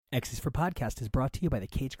X is for Podcast is brought to you by the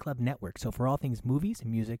Cage Club Network. So for all things movies,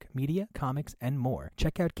 music, media, comics, and more,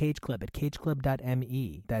 check out Cage Club at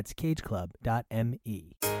cageclub.me. That's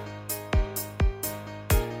cageclub.me.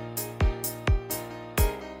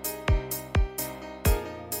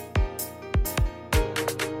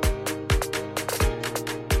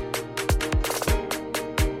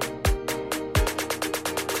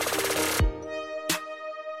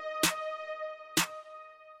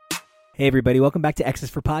 Hey everybody, welcome back to X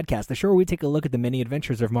is for Podcast, the show where we take a look at the many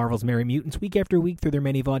adventures of Marvel's Merry Mutants week after week through their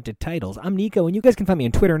many vaunted titles. I'm Nico, and you guys can find me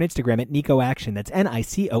on Twitter and Instagram at NicoAction. That's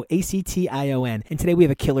NicoAction. And today we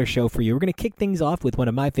have a killer show for you. We're going to kick things off with one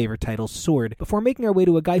of my favorite titles, Sword, before making our way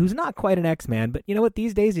to a guy who's not quite an X-Man, but you know what?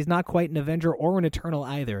 These days he's not quite an Avenger or an Eternal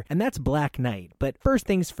either, and that's Black Knight. But first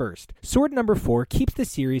things first, Sword number 4 keeps the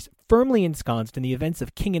series firmly ensconced in the events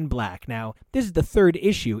of King in Black. Now, this is the third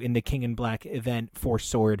issue in the King in Black event for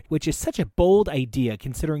Sword, which is such a bold idea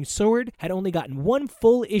considering Sword had only gotten one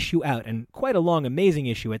full issue out, and quite a long, amazing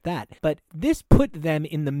issue at that. But this put them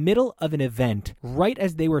in the middle of an event right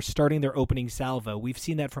as they were starting their opening salvo. We've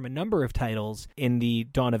seen that from a number of titles in the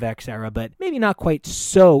Dawn of X era, but maybe not quite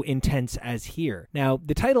so intense as here. Now,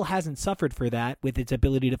 the title hasn't suffered for that with its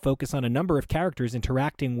ability to focus on a number of characters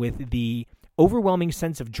interacting with the overwhelming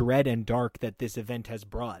sense of dread and dark that this event has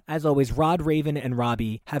brought. As always, Rod, Raven, and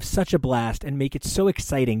Robbie have such a blast and make it so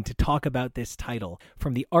exciting to talk about this title.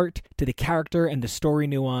 From the art to the character and the story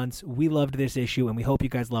nuance, we loved this issue and we hope you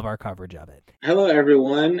guys love our coverage of it. Hello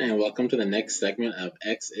everyone and welcome to the next segment of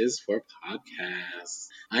X is for Podcast.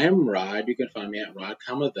 I am Rod. You can find me at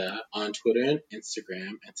RodCommaThe on Twitter and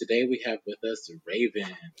Instagram. And today we have with us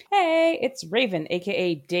Raven. Hey, it's Raven,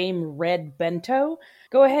 aka Dame Red Bento.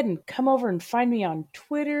 Go ahead and come over and find me on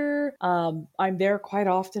Twitter. I'm there quite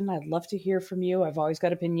often. I'd love to hear from you. I've always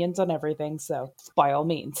got opinions on everything, so by all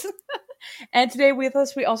means. And today with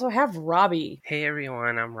us, we also have Robbie. Hey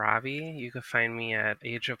everyone, I'm Robbie. You can find me at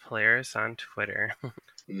Age of Players on Twitter.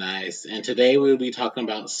 Nice. And today we'll be talking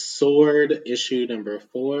about Sword issue number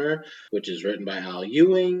 4, which is written by Al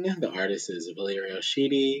Ewing. The artist is Valerio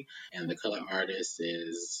Schiti, and the color artist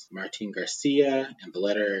is Martin Garcia, and the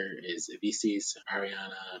letter is Vicis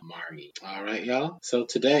Ariana Mari. All right, y'all. So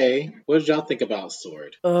today, what did y'all think about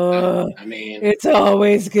Sword? I mean, it's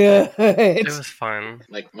always good. It was fun.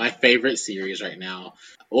 Like my favorite series right now.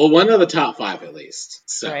 Well, one of the top 5 at least.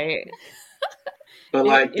 So. Right.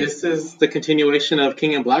 But this is the continuation of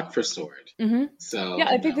King in Black for Sword. Mm-hmm. So yeah,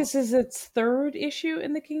 I think this is its third issue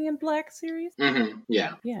in the King in Black series. Mm-hmm.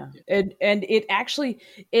 Yeah. And it actually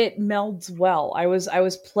melds well. I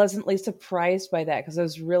was pleasantly surprised by that because I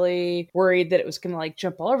was really worried that it was going to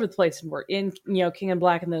jump all over the place and we're in King in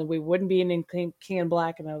Black and then we wouldn't be in King in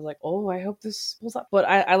Black, and I was like, oh, I hope this pulls up. But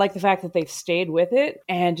I like the fact that they've stayed with it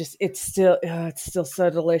and just it's still so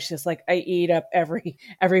delicious. Like I eat up every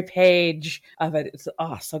page of it. It's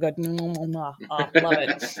so good. Love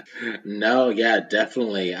it. No, yeah,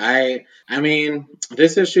 definitely. I mean,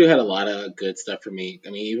 this issue had a lot of good stuff for me.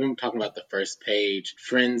 I mean, even talking about the first page,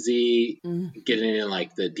 Frenzy, getting in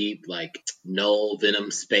the deep, null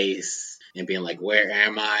venom space. And being like, where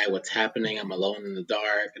am I? What's happening? I'm alone in the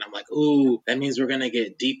dark. And I'm like, ooh, that means we're going to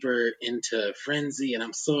get deeper into Frenzy. And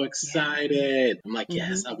I'm so excited. I'm like,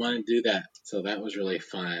 yes, I want to do that. So that was really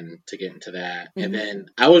fun to get into that. And then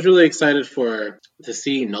I was really excited to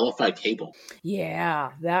see Nullified Cable.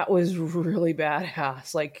 Yeah, that was really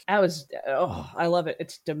badass. I love it.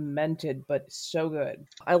 It's demented, but so good.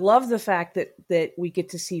 I love the fact that we get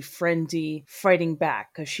to see Frenzy fighting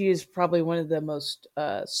back because she is probably one of the most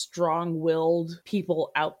strong-willed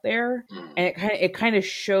people out there, and it kind of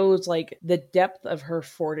shows the depth of her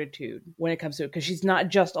fortitude when it comes to it, because she's not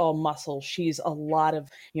just all muscle. She's a lot of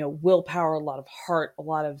willpower, a lot of heart, a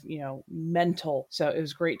lot of mental. So it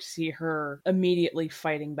was great to see her immediately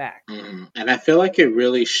fighting back. And I feel like it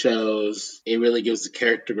really gives the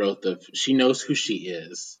character growth of she knows who she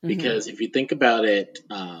is, because if you think about it,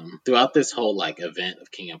 throughout this whole event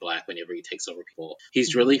of King in Black, whenever he takes over people,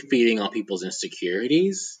 he's really feeding on people's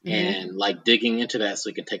insecurities and digging into that so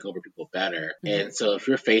he can take over people better. And so if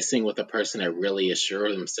you're facing with a person that really is sure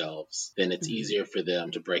of themselves, then it's easier for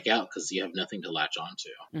them to break out because you have nothing to latch onto.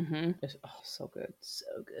 So good.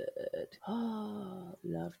 Oh,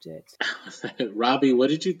 loved it. Robbie, what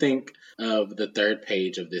did you think of the third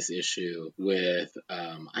page of this issue with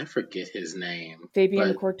I forget his name,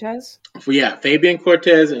 Fabian Cortez? Yeah, Fabian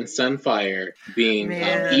Cortez and Sunfire being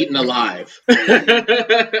eaten alive.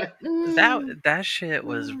 That shit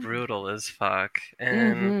was brutal as fuck.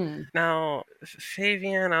 And now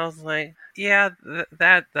Fabian, I was like, yeah,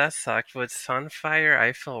 that sucked. With Sunfire,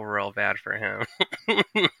 I feel real bad for him.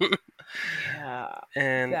 Yeah.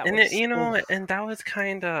 And That and was, and that was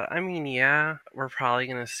kind of, I mean, yeah, we're probably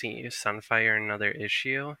gonna see Sunfire in another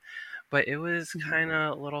issue, but it was kind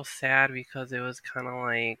of a little sad because it was kind of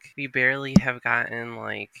like we barely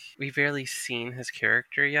seen his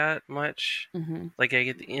character yet much. Like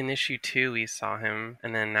in issue 2 we saw him,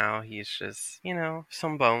 and then now he's just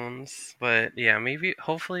some bones. But yeah, maybe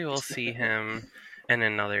hopefully we'll see him in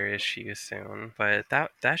another issue soon. But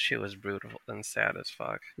that shit was brutal and sad as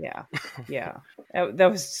fuck. Yeah. Yeah. That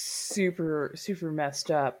was super, super messed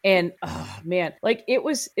up. And oh man, like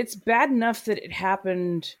it's bad enough that it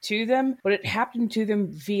happened to them, but it happened to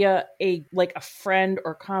them via a friend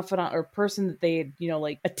or confidant or person that they had,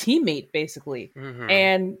 like a teammate basically.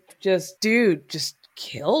 And just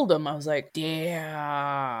killed him. I was like,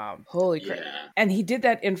 damn, holy crap. Yeah. And he did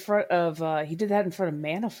that in front of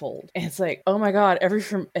Manifold. And it's like, oh my god,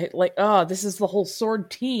 this is the whole Sword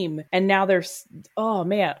team. And now there's, oh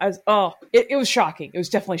man, it was shocking. It was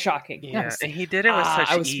definitely shocking. Yeah, and he did it with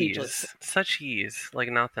such ease. Speechless. Such ease. Like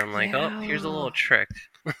nothing. Like, oh, here's a little trick.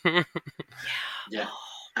 Yeah.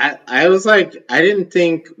 I was like, I didn't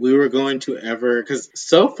think we were going to ever, because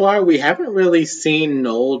so far we haven't really seen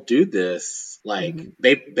Noel do this. Like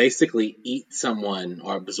they basically eat someone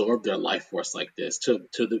or absorb their life force like this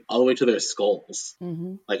all the way to their skulls.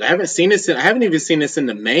 Like I haven't even seen this in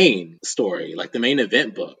the main story, like the main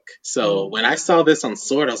event book. So when I saw this on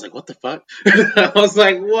Sword, I was like, what the fuck? I was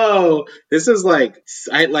like, whoa, this is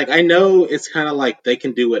I know it's kind of like they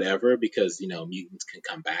can do whatever because mutants can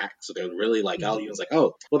come back. So they're really like, all humans like,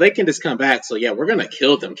 oh, well they can just come back. So yeah, we're gonna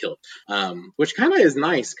kill them. Which kind of is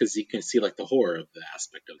nice because you can see like the horror of the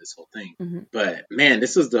aspect of this whole thing. But man,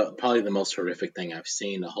 this is probably the most horrific thing I've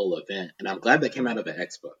seen the whole event, and I'm glad that came out of an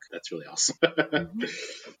X book. That's really awesome.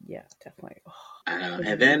 Yeah, definitely.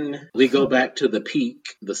 And then we go back to the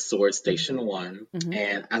peak, the Sword Station 1,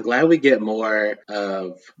 and I'm glad we get more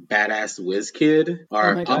of badass WizKid,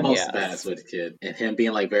 or almost badass WizKid, and him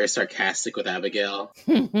being like very sarcastic with Abigail,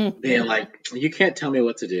 being like, "You can't tell me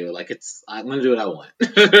what to do. Like I'm gonna do what I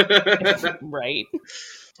want." Right.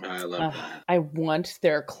 I love that. I want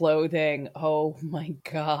their clothing. Oh my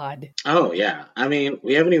god. Oh yeah. I mean,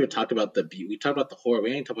 we haven't even talked about the beauty. We talked about the horror.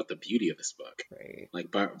 We ain't talked about the beauty of this book. Right. Like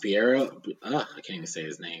Vieira. I can't even say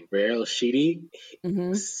his name. Vieira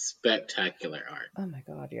Shidi. Spectacular art. Oh my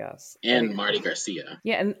god, yes. And Marty Garcia.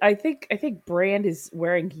 Yeah, and I think Brand is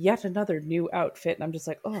wearing yet another new outfit, and I'm just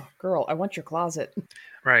like, oh girl, I want your closet.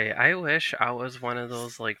 Right. I wish I was one of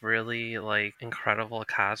those like really like incredible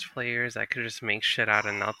cosplayers that could just make shit out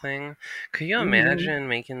of nothing. Could you imagine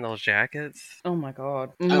making those jackets? Oh my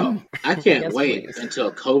god. Oh, I can't wait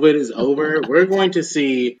until COVID is over. We're going to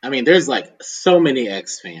see, I mean, there's like so many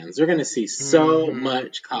X fans. We're going to see so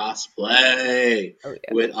much cosplay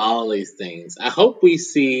with all these things. I hope we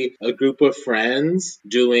see a group of friends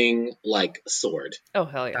doing like Sword. Oh,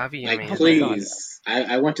 hell yeah. That'd be like, amazing. please.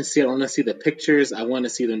 I want to see it. I want to see the pictures. I want to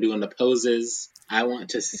see them doing the poses. I want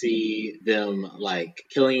to see them like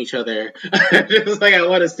killing each other. Just like I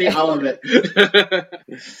want to see all of it.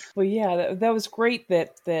 Well, yeah, that was great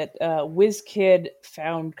that WizKid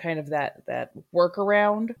found kind of that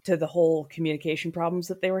workaround to the whole communication problems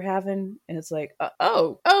that they were having, and it's like,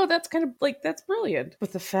 that's kind of like that's brilliant.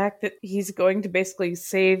 But the fact that he's going to basically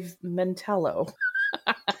save Mentello.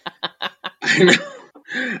 I know.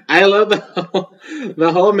 I love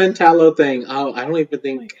the whole Mentallo thing. Oh, I don't even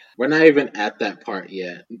think we're not even at that part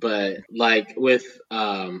yet. But like with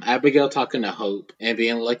Abigail talking to Hope and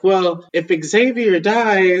being like, "Well, if Xavier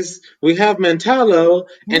dies, we have Mentallo,"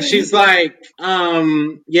 and she's like,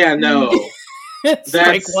 yeah, no." That's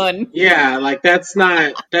like one. Yeah, like that's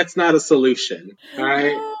not a solution. All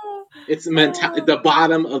right. It's the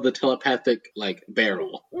bottom of the telepathic like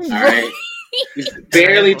barrel. All right.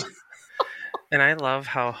 Barely. And I love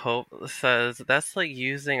how Hope says, that's like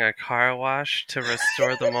using a car wash to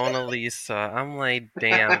restore the Mona Lisa. I'm like,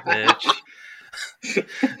 damn, bitch.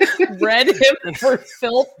 Read him for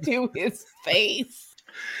filth to his face.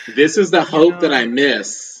 This is the Hope that I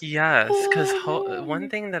miss. Yes, because one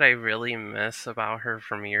thing that I really miss about her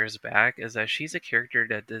from years back is that she's a character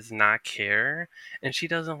that does not care, and she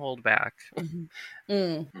doesn't hold back.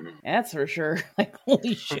 That's for sure. Like,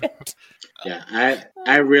 holy shit. Yeah,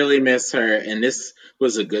 I really miss her, and this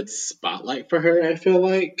was a good spotlight for her, I feel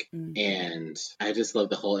like. And I just love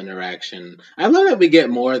the whole interaction. I love that we get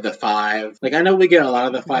more of the five. Like, I know we get a lot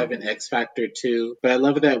of the five in X Factor too, but I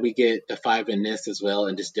love that we get the five in this as well,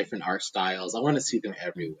 and just different art styles. I want to see them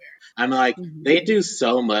everywhere. I'm like, they do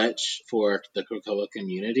so much for the Krakoa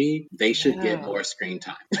community. They should get more screen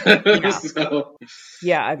time.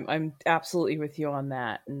 Yeah, I'm absolutely with you on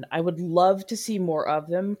that. And I would love to see more of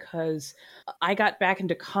them because I got back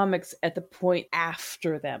into comics at the point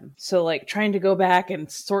after them. So like trying to go back and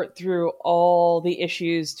sort through all the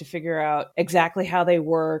issues to figure out exactly how they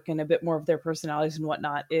work and a bit more of their personalities and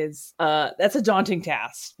whatnot is that's a daunting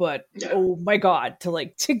task. But oh my God,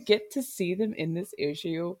 to get to see them in this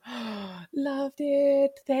issue, loved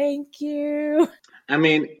it. Thank you. I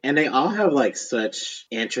mean, and they all have like such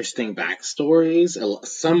interesting backstories,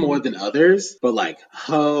 some more than others, but like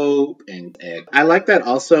Hope and Egg. I like that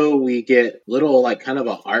also we get little like kind of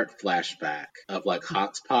an art flashback of like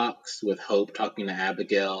Hoxpox with Hope talking to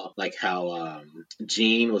Abigail, like how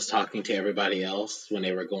Jean was talking to everybody else when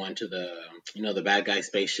they were going to the bad guy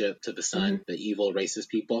spaceship to the sun, the evil racist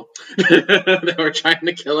people that were trying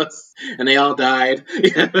to kill us, and they all died.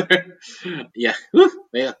 Yeah.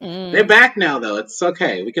 They're back now, though. It's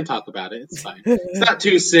okay. We can talk about it. It's fine. It's not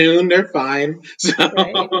too soon. They're fine. So.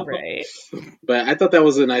 Right. But I thought that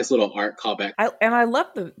was a nice little art callback. I love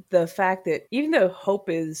the fact that even though Hope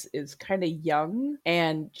is kind of young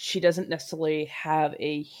and she doesn't necessarily have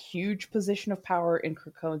a huge position of power in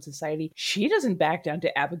Krakoan society, she doesn't back down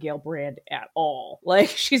to Abigail Brand at all. Like,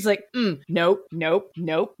 she's like, nope.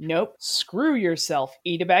 Screw yourself.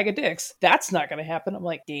 Eat a bag of dicks. That's not going to happen. I'm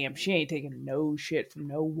like, damn, she ain't taking no shit from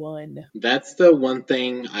no one. That's the one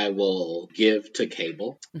thing I will give to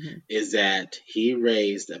Cable, is that he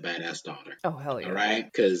raised a badass daughter. Oh, hell yeah. All right?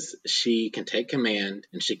 Because she can take command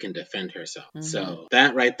and she can defend herself. So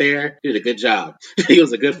that right there, he did a good job. He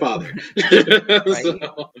was a good father.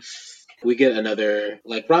 So, we get another,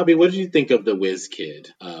 like, Robbie, what did you think of the Whiz Kid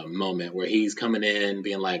moment where he's coming in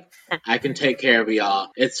being like, I can take care of y'all.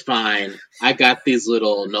 It's fine. I got these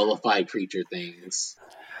little nullified creature things.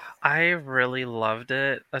 I really loved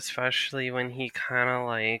it, especially when he kind of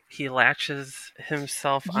like, he latches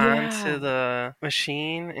himself onto the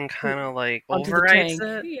machine and kind of like overrides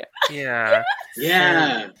it. Yeah.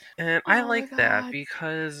 And I like that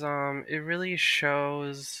because it really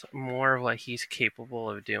shows more of what he's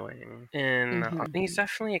capable of doing. And he's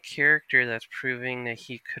definitely a character that's proving that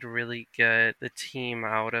he could really get the team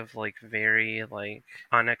out of like very like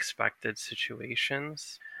unexpected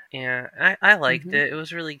situations. Yeah, I liked it. It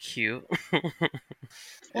was really cute. Well,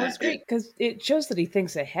 it's great because it shows that he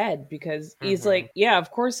thinks ahead because he's like, yeah,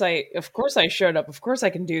 of course I showed up. Of course I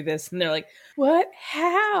can do this. And they're like, what?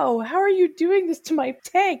 How are you doing this to my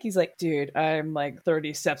tank? He's like, dude, I'm like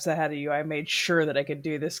 30 steps ahead of you. I made sure that I could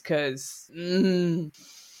do this because,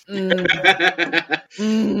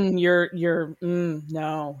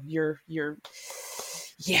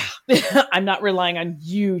 yeah, I'm not relying on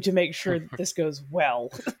you to make sure that this goes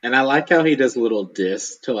well. And I like how he does a little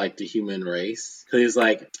diss to like the human race. Because he's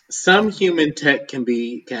like, some human tech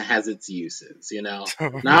has its uses, you know?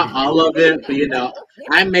 Not all of it, but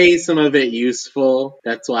I made some of it useful.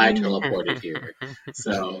 That's why I teleported here.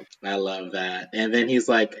 So I love that. And then he's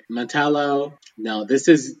like, Metallo, no, this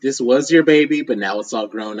was your baby, but now it's all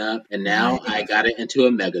grown up. And now I got it into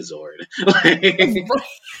a Megazord.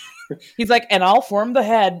 He's like, and I'll form the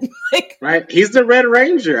head. Right? He's the Red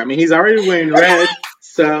Ranger. I mean, he's already wearing red.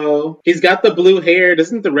 So he's got the blue hair.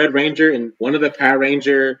 Doesn't the Red Ranger in one of the Power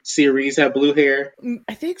Ranger series have blue hair?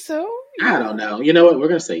 I think so. I don't know. You know what? We're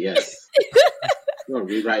going to say yes. We're going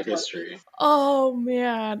to rewrite history. Oh,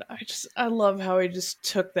 man. I love how he just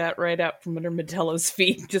took that right out from under Metallo's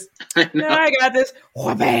feet. Just, I got this.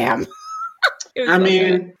 Wha-bam. I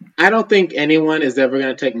mean, I don't think anyone is ever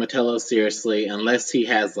going to take Metallo seriously unless he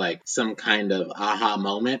has like some kind of aha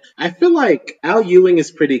moment. I feel like Al Ewing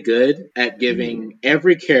is pretty good at giving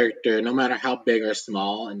every character, no matter how big or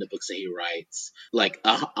small in the books that he writes, like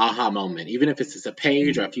a aha moment, even if it's just a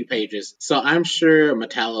page or a few pages. So I'm sure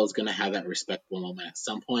Metallo is going to have that respectable moment at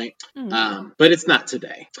some point. But it's not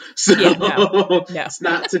today. So no. It's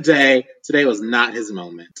not today. Today was not his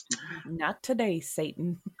moment. Not today,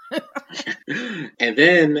 Satan. And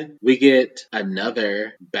then we get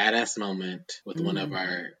another badass moment with one of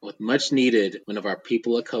our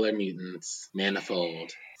people of color mutants,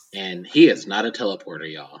 Manifold. And he is not a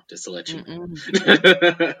teleporter, y'all, just to let you know.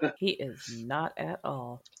 He is not at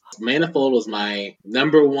all. Manifold was my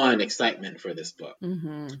number one excitement for this book.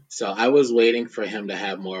 So I was waiting for him to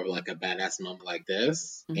have more of like a badass moment like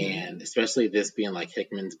this. And especially this being like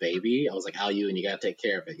Hickman's baby, I was like, Al Ewing, you gotta take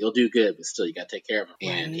care of it. You'll do good, but still you gotta take care of him.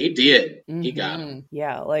 And he did. He got him.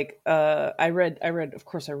 Yeah, like I read of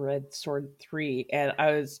course I read Sword 3, and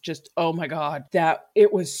I was just, oh my god, that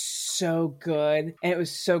it was so good. And it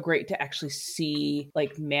was so great to actually see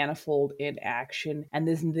like Manifold in action. And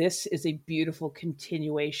this is a beautiful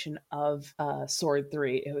continuation of Sword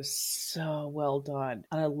 3. It was so well done.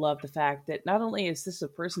 And I love the fact that not only is this a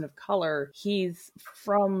person of color, he's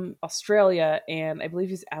from Australia, and I believe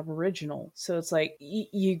he's Aboriginal. So it's like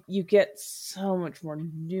you get so much more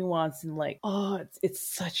nuance, and like, oh, it's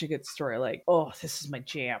such a good story. Like, oh, this is my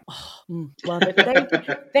jam. Oh, love it.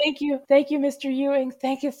 Thank you, Mr. Ewing.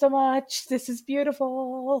 Thank you so much. This is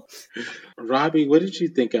beautiful. Robbie, what did you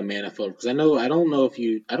think of Manifold? Because I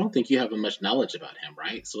don't think you have much knowledge about him,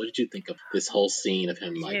 right? So what did you think of this whole scene of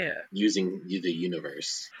him like using the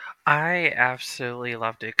universe? I absolutely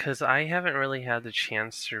loved it because I haven't really had the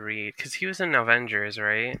chance to read, because he was in Avengers,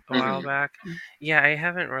 right? A while back. Yeah, I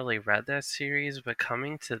haven't really read that series, but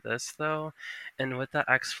coming to this though, and with the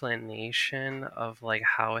explanation of like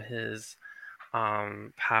how his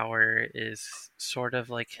power is sort of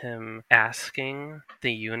like him asking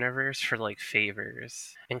the universe for like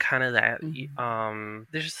favors, and kind of that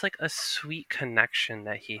there's just like a sweet connection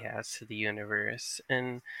that he has to the universe,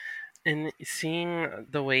 and seeing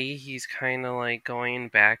the way he's kind of like going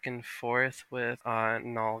back and forth with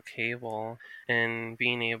Null Cable and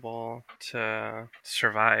being able to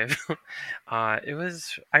survive, I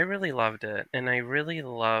really loved it, and I really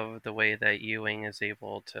love the way that Ewing is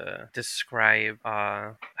able to describe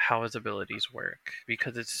how his abilities work,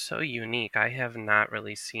 because it's so unique. I have not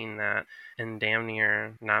really seen that in damn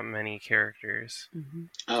near not many characters.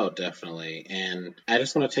 Oh, definitely. And I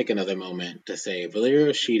just want to take another moment to say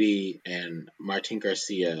Valerio Schiti and Martin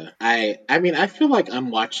Garcia. I mean, I feel like I'm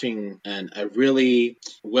watching a really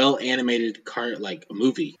well animated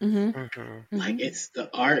movie. Like the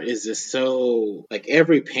art is just so like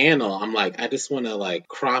every panel. I'm like, I just want to like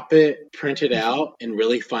crop it, print it out in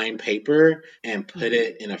really fine paper, and put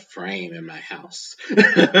it in a frame in my house.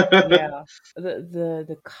 Yeah,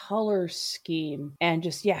 the color scheme, and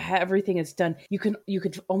just how everything is done. You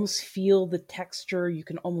could almost feel the texture. You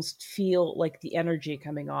can almost feel like the energy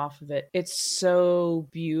coming off of it. It's so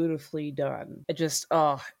beautifully done. It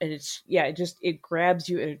grabs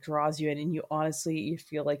you and it draws you in, and you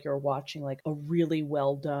feel like you're watching like a really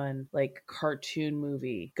well done like cartoon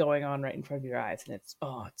movie going on right in front of your eyes, and it's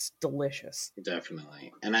delicious.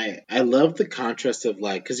 Definitely. And I love the contrast of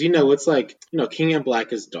like, because it's like, King in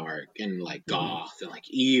Black is dark and like goth and like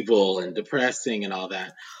evil and depressing and all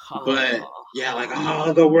that. But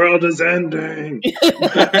the world is ending.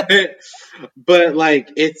 But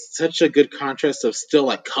like it's such a good contrast of still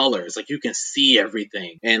like colors, like you can see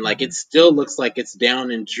everything, and like it still looks like it's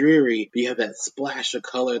down and dreary, but you have that splash of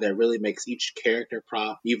color that really makes each character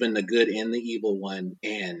pop, even the good and the evil one.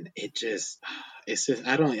 And it's just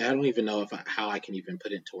I don't even know how I can even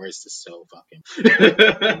put it into words. It's so fucking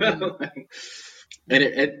and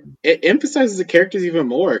it emphasizes the characters even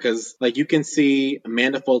more, because like you can see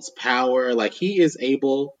Manifold's power. Like he is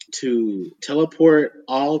able to teleport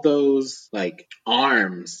all those like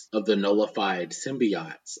arms of the nullified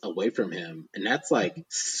symbiotes away from him, and that's like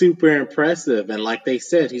super impressive. And like they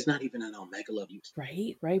said, he's not even an Omega Love user.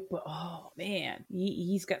 Right. But oh man,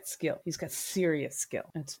 he's got skill. He's got serious skill.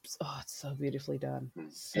 It's so beautifully done.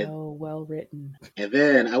 So well written. And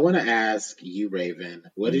then I want to ask you, Raven,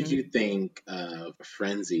 what did you think of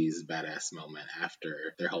Frenzy's badass moment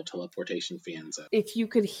after their whole teleportation fianza? If you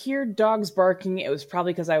could hear dogs barking, it was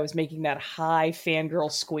probably because I was making that high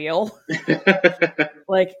fangirl squeal.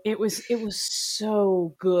 Like it was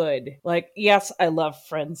so good. Like, yes, I love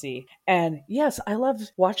Frenzy, and yes, I love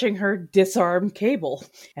watching her disarm Cable.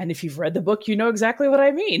 And if you've read the book, you know exactly what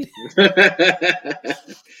I mean.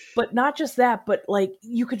 But not just that, but like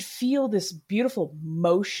you could feel this beautiful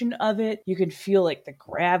motion of it. You could feel like the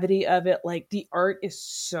gravity of it. Like the art is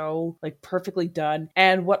so like perfectly done.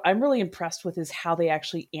 And what I'm really impressed with is how they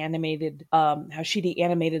actually animated, how Schiti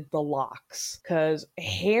animated the locks, because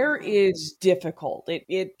hair is difficult.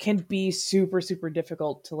 it can be super, super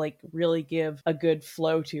difficult to like really give a good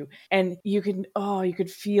flow to. And you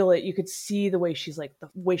could feel it. You could see the way she's like, the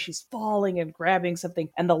way she's falling and grabbing something,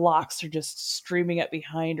 and the locks are just streaming up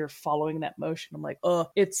behind her, following that motion. I'm like, oh,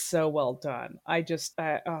 it's so well done. I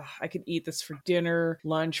could eat this for dinner,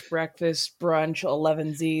 lunch, breakfast, brunch,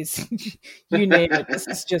 11 Z's, you name it. This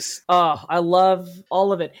is just, I love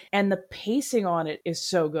all of it. And the pacing on it is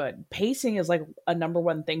so good. Pacing is like a number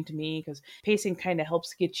one thing to me, because pacing kind of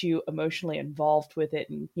helps get you emotionally involved with it,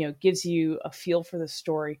 and, you know, gives you a feel for the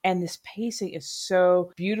story. And this pacing is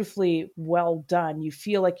so beautifully well done. You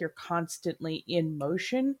feel like you're constantly in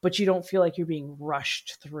motion, but you don't feel like you're being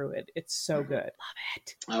rushed through it. It's so good. Love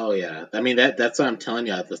it. Oh yeah, I mean that's what I'm telling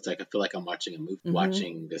you. It's like I feel like I'm watching a movie,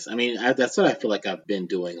 watching this. I mean that's what I feel like I've been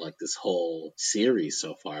doing like this whole series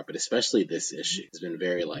so far, but especially this issue has been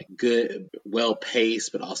very like good, well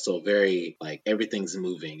paced, but also very like everything's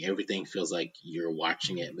moving. Everything feels like you're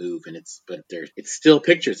watching it move, and it's still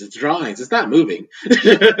pictures, it's drawings, it's not moving.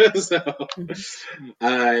 So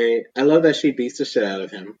I love that she beats the shit out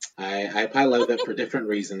of him. I probably love that for different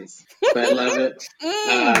reasons, but I love it.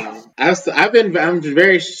 I'm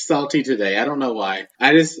very salty today. I don't know why.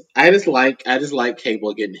 I just like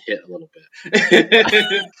Cable getting hit a little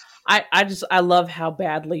bit. I love how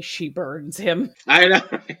badly she burns him. I know.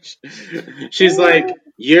 She's like,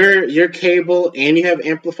 you're Cable and you have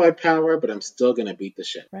amplified power, but I'm still gonna beat the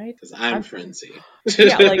shit, right? Because I'm Frenzy.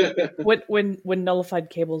 Yeah, like when Nullified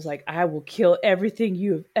Cable's like, I will kill everything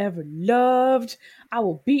you have ever loved. I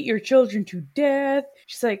will beat your children to death.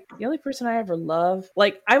 She's like, the only person I ever love,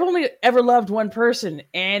 like, I've only ever loved one person,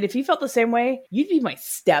 and if you felt the same way, you'd be my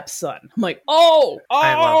stepson. I'm like, I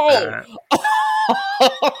love that.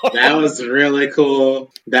 That was really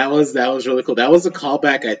cool. That was really cool. That was a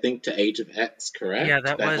callback, I think, to Age of X, correct? Yeah,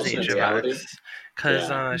 that was Age of X. Because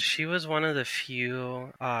Yeah. she was one of the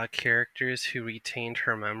few characters who retained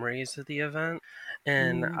her memories of the event.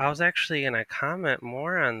 And I was actually going to comment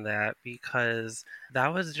more on that, because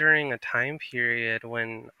that was during a time period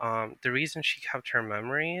when the reason she kept her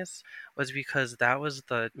memories was because that was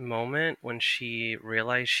the moment when she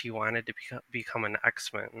realized she wanted to become an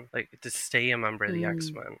X-Men, like to stay a member of the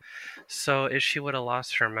X-Men. So if she would have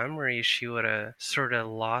lost her memories, she would have sort of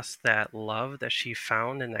lost that love that she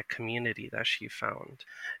found and that community that she found.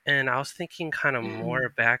 And I was thinking kind of more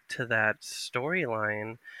back to that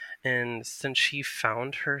storyline. And since she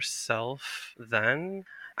found herself then,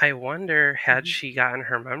 I wonder, had she gotten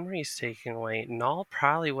her memories taken away, Null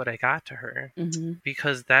probably would have got to her.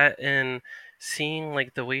 Because that, and seeing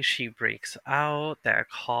like the way she breaks out, that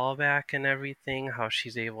callback and everything, how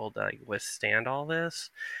she's able to like withstand all this.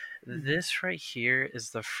 This right here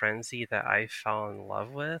is the Frenzy that I fell in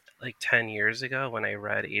love with like 10 years ago when I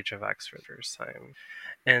read Age of X for the first time.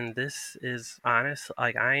 And this is honest,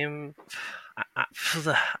 like I'm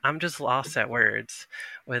just lost at words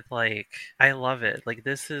with like, I love it. Like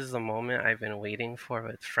this is the moment I've been waiting for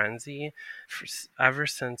with Frenzy ever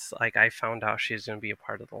since like I found out she's going to be a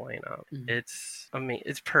part of the lineup. It's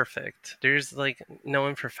it's perfect. There's like no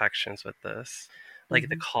imperfections with this. Like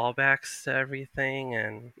the callbacks to everything,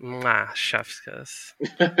 and chef's kiss.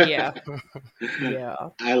 Yeah.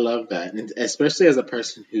 Yeah. I love that. And especially as a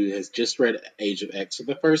person who has just read Age of X for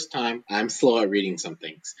the first time, I'm slow at reading some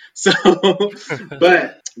things. So,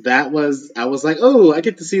 but I was like, oh, I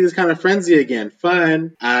get to see this kind of Frenzy again.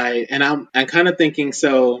 Fun. I'm kind of thinking,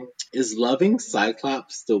 so is loving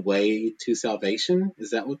Cyclops the way to salvation?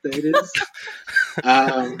 Is that what it is?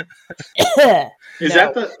 Is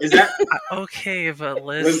that okay, but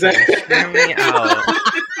listen, hear me out.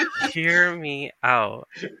 Hear me out.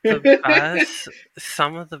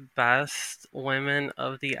 Some of the best women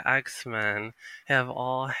of the X-Men have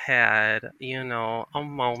all had, a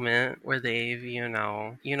moment where they've, been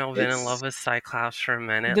in love with Cyclops for a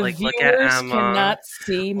minute. The like, viewers look at Emma. cannot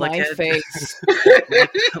see my face.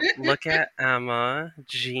 Look at Emma,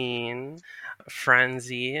 Jean,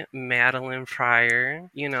 Frenzy, Madeline Pryor.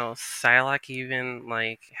 Psylocke even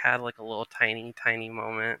had a little tiny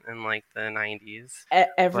moment in the 90s.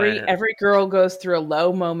 Every girl goes through a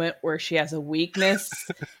low moment where she has a weakness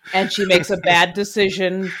and she makes a bad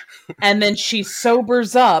decision, and then she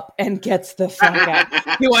sobers up and gets the fuck out.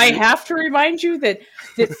 Do I have to remind you that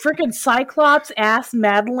freaking Cyclops asked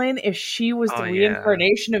Madeline if she was the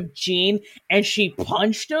reincarnation of Jean, and she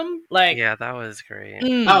punched him? Yeah, that was great.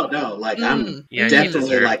 Oh no, I'm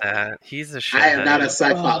definitely that. He's a shit. I am not a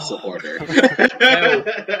Cyclops supporter.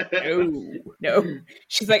 No. No.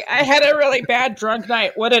 She's like, I had a really bad drunk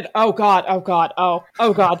night. Oh God,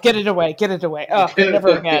 get it away. Oh,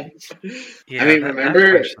 never again. Yeah, I mean,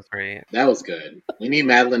 remember, that was great. That was good. We need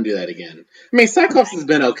Madeline to do that again. I mean, Cyclops has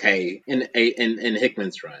been okay in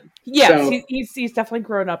Hickman's run. Yes, So, he's definitely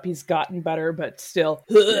grown up. He's gotten better, but still,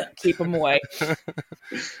 keep him away.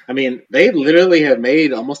 I mean, they literally have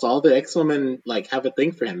made almost all the X-Women like have a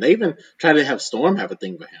thing for him. They even tried to have Storm have a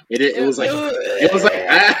thing for him. It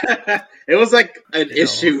was like an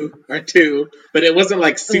issue or two, but it wasn't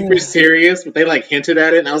like super serious. But they like hinted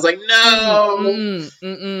at it, and I was like, no.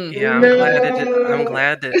 Yeah, I'm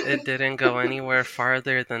glad that it didn't go anywhere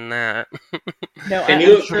farther than that. No, can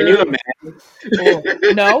you imagine?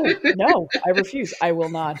 No, I refuse. I will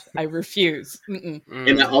not. I refuse. In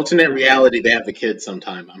the alternate reality, they have the kids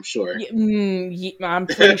sometime, I'm sure. I'm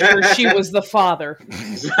pretty sure she was the father.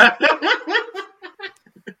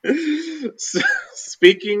 So,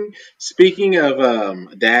 speaking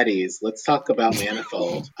of daddies, let's talk about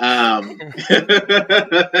Manifold.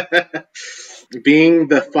 Being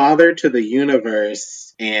the father to the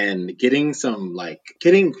universe and getting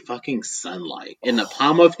fucking sunlight in the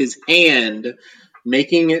palm of his hand,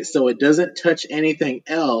 making it so it doesn't touch anything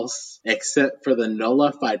else except for the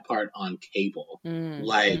nullified part on Cable.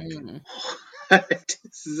 What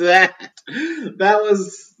is that? That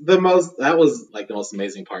was the most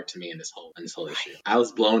amazing part to me in this whole issue. I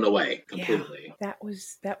was blown away completely. Yeah,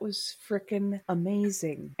 that was freaking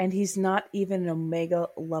amazing. And he's not even an Omega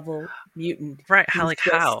level mutant. Right,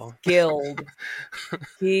 how? Skilled.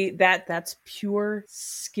 That's pure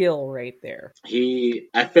skill right there.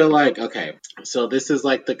 I feel like, okay, so this is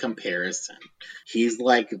like the comparison. He's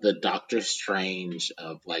like the Doctor Strange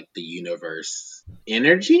of like the universe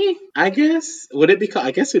energy, I guess.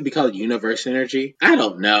 I guess it would be called universe energy. I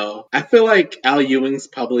don't know. I feel like Al Ewing's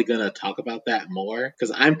probably gonna talk about that more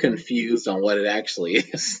because I'm confused on what it actually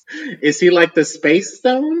is. Is he like the space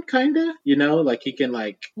stone kinda? Like he can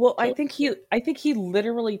like. Well, I think he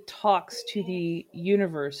literally talks to the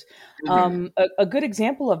universe. Mm-hmm. A good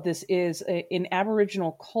example of this is in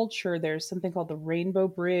Aboriginal culture. There's something called the Rainbow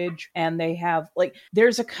Bridge, and they have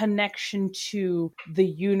there's a connection to the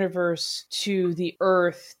universe, to the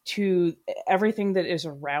earth, to everything that is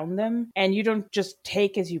around them, and you don't just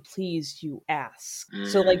take as you please, you ask.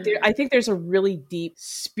 So I think there's a really deep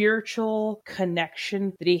spiritual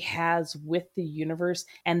connection that he has with the universe,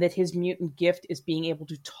 and that his mutant gift is being able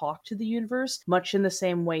to talk to the universe, much in the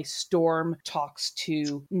same way Storm talks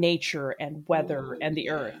to nature and weather and the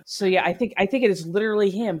earth. So yeah, I think it is literally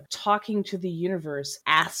him talking to the universe,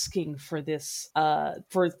 asking for this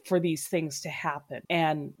for these things to happen.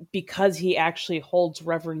 And because he actually holds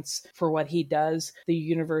reverence for what he does, the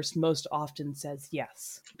universe most often says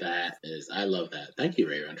yes. I love that. Thank you,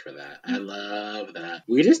 Rayron, for that. I love that.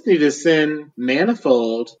 We just need to send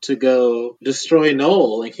Manifold to go destroy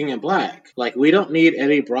Null and King in Black. Like, we don't need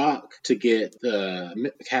Eddie Brock to get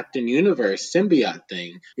the Captain Universe symbiote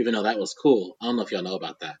thing, even though that was cool. I don't know if y'all know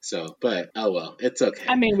about that. So, but oh well, it's okay.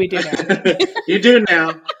 I mean, we do now. You do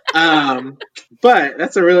now. But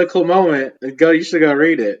that's a really cool moment. You should go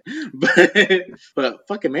read it. But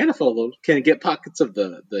fucking Manifold can get pockets of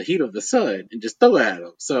the heat of the sun and just throw it at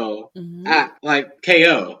him. So, like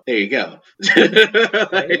KO. There you go.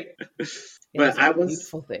 Right? But I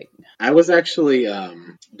was actually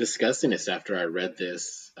discussing this after I read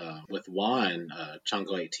this with Juan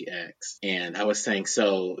Chongo ATX, and I was saying,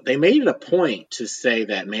 so they made it a point to say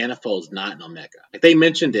that Manifold's not an Omega. Like, they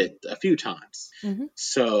mentioned it a few times. Mm-hmm.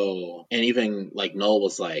 So, and even like Null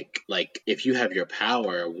was like if you have your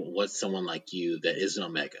power, what's someone like you that is an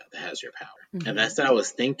Omega that has your power? Mm-hmm. And that's what I was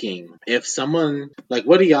thinking. If someone, like,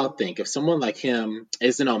 what do y'all think? If someone like him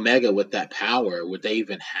is an Omega with that power, would they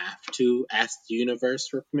even have to ask the universe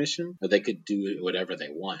for permission? Or they could do whatever they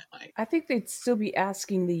want? Like, I think they'd still be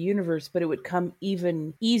asking the universe, but it would come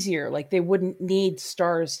even easier. Like, they wouldn't need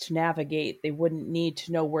stars to navigate. They wouldn't need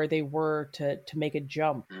to know where they were to make a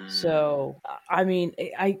jump. So, I mean,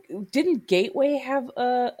 didn't Gateway have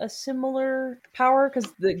a similar power?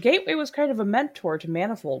 Because the Gateway was kind of a mentor to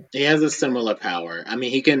Manifold. He has a similar power. I mean,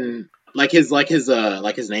 he can, like his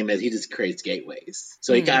name is, he just creates gateways.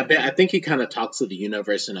 So I think he kind of talks to the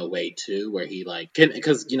universe in a way too, where he like can,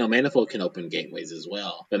 because Manifold can open gateways as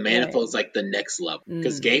well, but Manifold's like the next level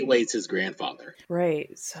because Gateway's his grandfather.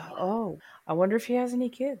 Right. So, I wonder if he has any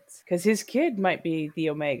kids, because his kid might be the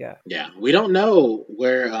Omega. Yeah, we don't know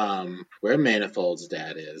where Manifold's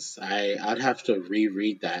dad is. I'd have to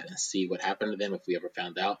reread that and see what happened to them if we ever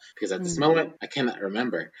found out, because at this moment I cannot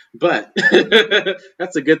remember. But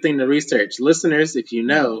that's a good thing to research. Listeners, if you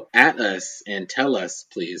know, at us and tell us,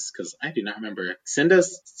 please, because I do not remember. Send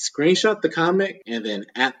us, screenshot the comic, and then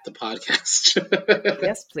at the podcast.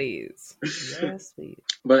 Yes, please. Yes, please.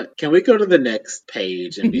 But can we go to the next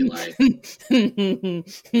page and be like,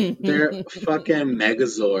 their fucking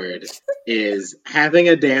Megazord is having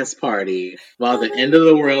a dance party while the end of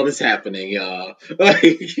the world is happening, y'all.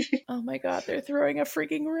 Like, oh my god, they're throwing a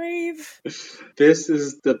freaking rave. this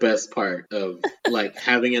is the best part of like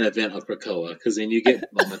having an event on Krakoa, because then you get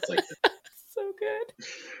moments like this. So good.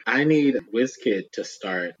 I need WizKid to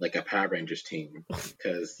start like a Power Rangers team,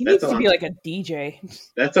 because He needs to be like a DJ.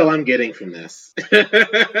 That's all I'm getting from this.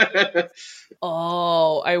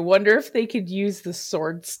 Oh, I wonder if they could use the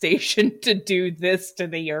sword station to do this to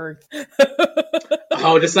the earth.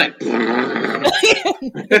 Oh, just like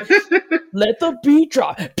let the beat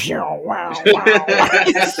drop. Wow,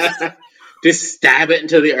 wow. Just stab it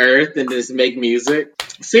into the earth and just make music.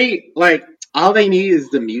 See, like, all they need is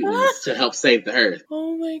the mutants to help save the earth.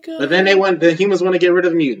 Oh my god. But then the humans want to get rid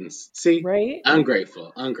of the mutants. See? Right?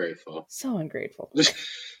 Ungrateful. So ungrateful.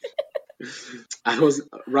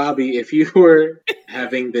 Robbie, if you were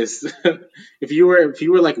having this, if you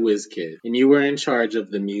were like WizKid and you were in charge of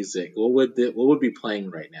the music, what would be playing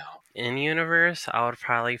right now? In universe, I would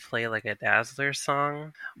probably play like a Dazzler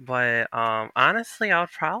song, but honestly, I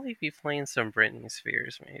would probably be playing some Britney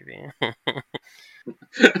Spears, maybe.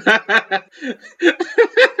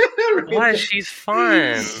 Why? She's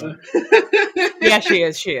fun. Yeah, she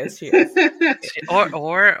is.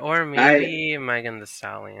 Or maybe Megan Thee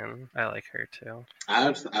Stallion. I like her too.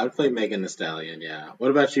 I would play Megan Thee Stallion. Yeah.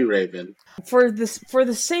 What about you, Raven? For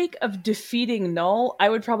the sake of defeating Null, I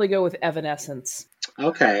would probably go with Evanescence.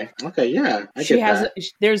 Okay, yeah, She has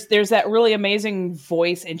there's that really amazing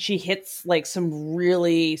voice, and she hits like some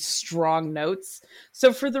really strong notes.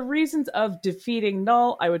 So for the reasons of defeating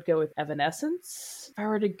Null, I would go with Evanescence. If I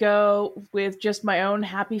were to go with just my own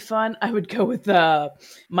happy fun, I would go with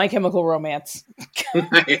My Chemical Romance.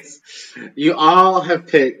 Nice. You all have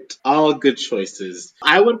picked all good choices.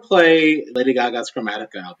 I would play Lady Gaga's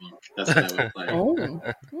Chromatica album. That's what I would play. Oh.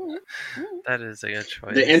 That is a good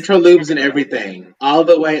choice. The interludes and everything, all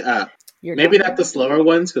the way up. Maybe not the slower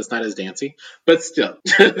ones because it's not as dancey, but still.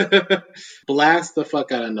 Blast the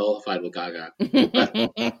fuck out of Nullified with Gaga.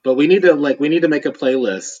 But we need to make a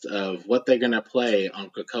playlist of what they're gonna play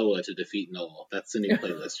on Krakoa to defeat Null. That's the new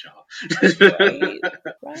playlist, y'all.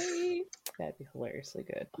 Right. That'd be hilariously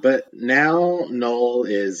good. But now Null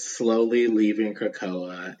is slowly leaving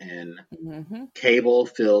Krakoa, and Cable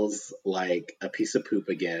feels like a piece of poop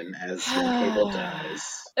again, as when Cable does.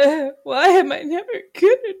 Why am I never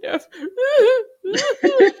good enough?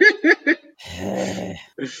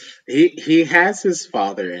 He has his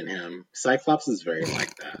father in him. Cyclops is very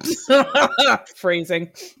like that.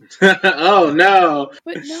 Phrasing. Oh no!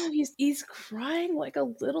 But no, he's crying like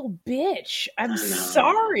a little bitch. I'm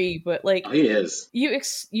sorry, but like he is. You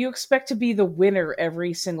expect to be the winner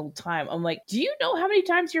every single time. I'm like, do you know how many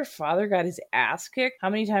times your father got his ass kicked? How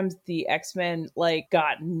many times the X-Men like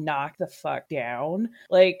got knocked the fuck down?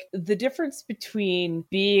 Like the difference between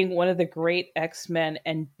being one of the great X-Men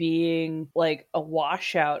and being like a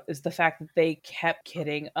washout is the fact that they kept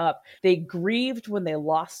getting up. They grieved when they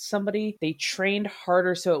lost somebody. They trained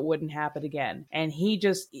harder so it wouldn't happen again. And he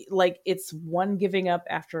just like it's one giving up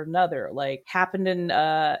after another. Like happened in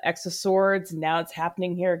X of Swords, and now it's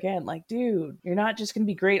happening here again. Like, dude, you're not just gonna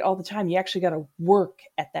be great all the time. You actually gotta work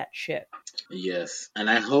at that shit. Yes, and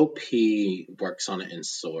I hope he works on it in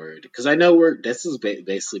Sword, because I know this is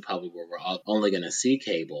basically probably where we're all only going to see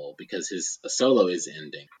Cable, because his solo is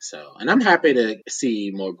ending. So, and I'm happy to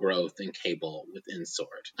see more growth in Cable within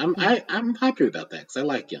Sword. I'm happy about that because I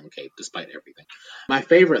like young Cable despite everything. My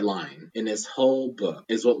favorite line in this whole book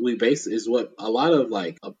is what a lot of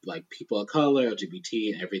like people of color,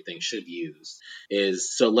 LGBT, and everything should use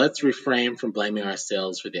is, so let's refrain from blaming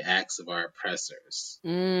ourselves for the acts of our oppressors.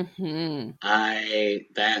 Mm-hmm.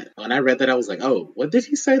 When I read that, I was like, oh, what did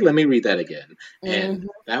he say? Let me read that again. And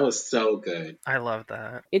that was so good. I love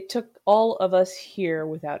that. It took all of us here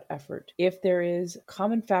without effort. If there is a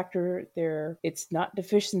common factor there, it's not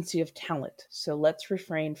deficiency of talent. So let's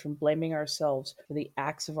refrain from blaming ourselves for the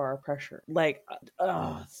acts of our oppressor. Like,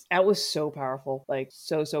 that was so powerful. Like,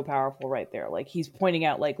 so powerful right there. Like, he's pointing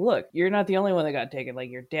out, like, look, you're not the only one that got taken.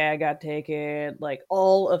 Like, your dad got taken. Like,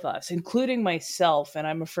 all of us, including myself, and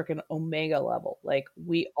I'm a freaking Omega level. Like,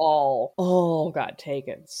 we all got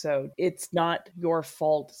taken. So it's not your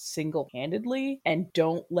fault single-handedly, and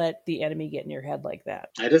don't let the enemy get in your head like that.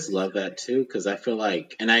 I just love that too, because I feel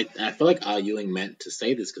like, and I feel like Al Ewing meant to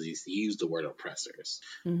say this because he used the word oppressors.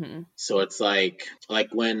 Mm-hmm. So it's like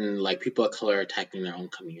when like people of color attacking their own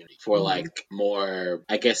community for like more,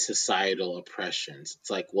 I guess, societal oppressions. It's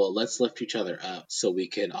like, well, let's lift each other up so we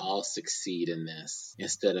can all succeed in this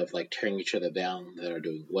instead of like tearing each other down that are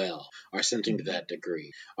doing well or something to that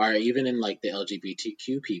degree. Or even in like the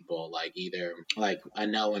LGBTQ people, like either like I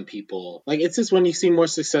know when people like it's just when you see more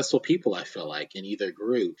successful people, I feel like in either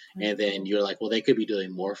group, and then you're like, well, they could be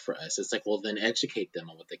doing more for us. It's like, well, then educate them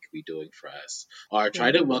on what they could be doing for us, or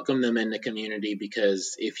try to welcome them in the community,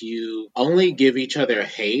 because if you only give each other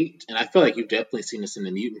hate, and I feel like you've definitely seen this in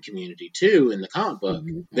the mutant community too in the comic book,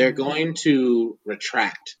 they're going to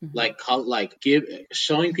retract.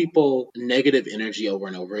 Showing people negative energy over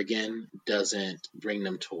and over again doesn't bring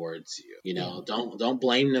them towards you. You know, don't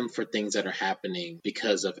blame them for things that are happening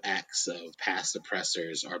because of acts of past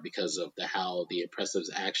oppressors or because of how the oppressive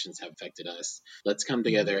actions have affected us. Let's come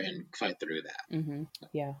together and fight through that.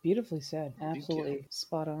 Yeah, beautifully said. Absolutely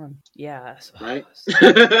spot on. Yeah, right.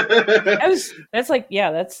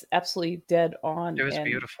 That's absolutely dead on. It was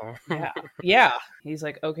beautiful. Yeah. He's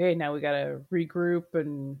like, okay, now we gotta regroup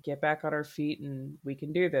and get back on our feet, and we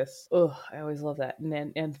can do this. Oh, I always love that.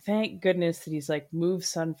 And thank goodness that he's like, move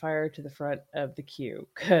Sunfire to the front of the queue,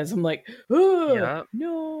 because I'm like, oh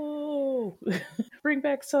no, bring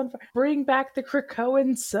back Sunfire, bring back the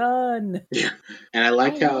Krakoan sun. Yeah, and I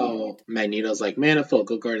like how Magneto's like, Manifold,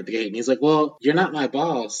 go guard at the gate, and he's like, well, you're not my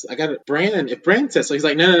boss. I got it, Brandon. If Brandon says so, he's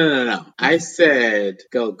like, no. I said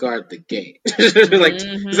go guard the gate. He's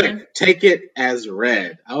like, take it as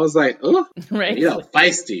read. I was like, oh, right,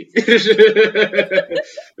 feisty.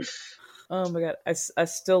 Oh my god, I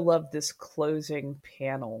still love this closing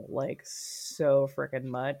panel like so freaking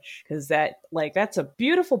much, because that's a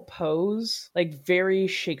beautiful pose, like very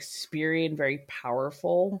Shakespearean, very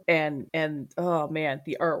powerful, and oh man,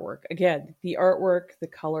 the artwork, the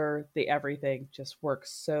color, the everything just works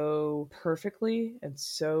so perfectly and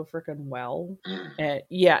so freaking well. And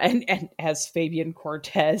and as Fabian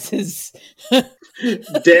Cortez is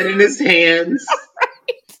dead in his hands.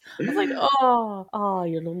 I was like, oh,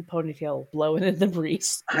 your little ponytail blowing in the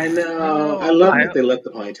breeze. I know. I love that they left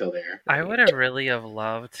the ponytail there. I would have really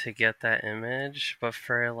loved to get that image, but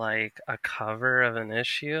for like a cover of an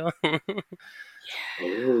issue.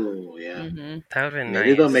 Oh, yeah. That would have been nice.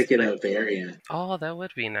 Maybe they'll make it a variant. Oh, that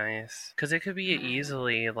would be nice. Because it could be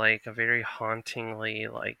easily like a very hauntingly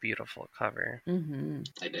like beautiful cover.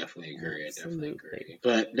 I definitely agree.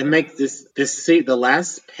 But to make the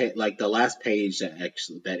last page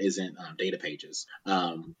that isn't data pages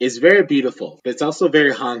is very beautiful, but it's also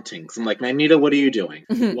very haunting. So I'm like, Magneto, what are you doing?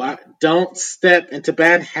 Why don't step into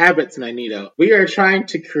bad habits, Magneto? We are trying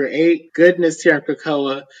to create goodness here in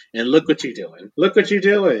Krakoa, and look what you're doing. Look what you're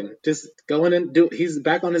doing. Just go in and do. He's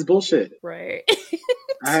back on his bullshit. Right.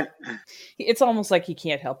 It's almost like he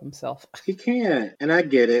can't help himself. He can't, and I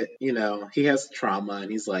get it. You know, he has trauma, and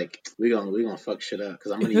he's like, "We gonna fuck shit up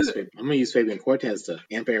because I'm gonna use Fabian Cortez to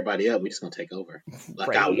amp everybody up. We just gonna take over,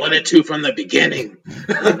 like I wanted to from the beginning."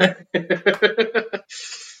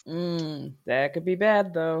 That could be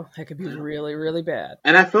bad, though. That could be really, really bad.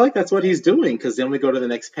 And I feel like that's what he's doing, because then we go to the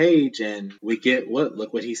next page and we get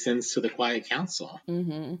look what he sends to the Quiet Council.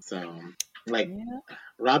 So,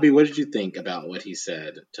 Robbie, what did you think about what he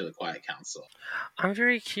said to the Quiet Council? I'm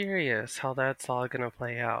very curious how that's all going to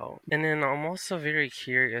play out. And then I'm also very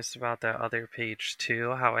curious about that other page,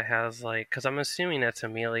 too, how it has, like, because I'm assuming that's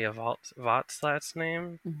Amelia Vought's last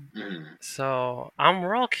name. So I'm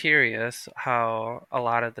real curious how a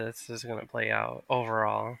lot of this is going to play out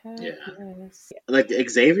overall. Yeah. Like,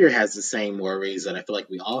 Xavier has the same worries that I feel like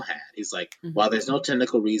we all had. He's like, while there's no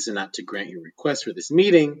technical reason not to grant your request for this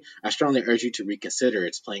meeting, I strongly urge you to reconsider.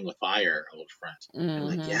 It's playing with fire, old friend.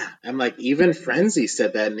 I'm like, even Frenzy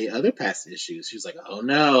said that in the other past issues. She was like, oh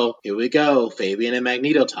no, here we go, Fabian and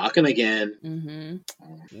Magneto talking again.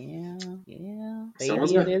 Fabian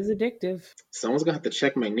is addictive. Someone's gonna have to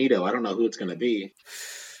check Magneto. I don't know who it's gonna be.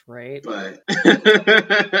 Right. But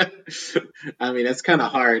I mean, that's kind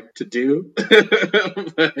of hard to do.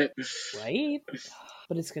 Right.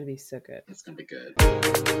 But it's gonna be so good. It's gonna be good.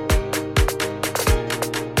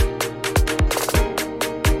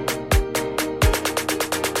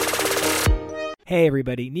 Hey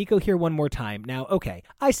everybody, Nico here one more time. Now, okay,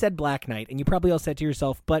 I said Black Knight, and you probably all said to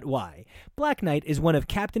yourself, but why? Black Knight is one of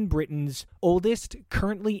Captain Britain's oldest,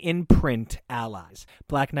 currently in print allies.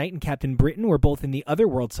 Black Knight and Captain Britain were both in the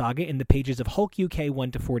Otherworld Saga in the pages of Hulk UK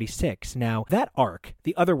 1-46. Now, that arc,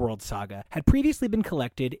 the Otherworld Saga, had previously been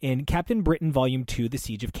collected in Captain Britain Volume 2, The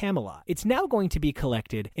Siege of Camelot. It's now going to be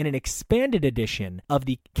collected in an expanded edition of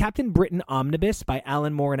the Captain Britain Omnibus by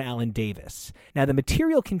Alan Moore and Alan Davis. Now, the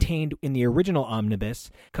material contained in the original omnibus Omnibus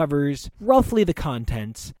covers roughly the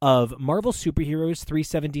contents of Marvel Superheroes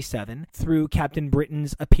 377 through Captain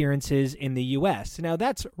Britain's appearances in the US. Now,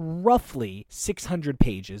 that's roughly 600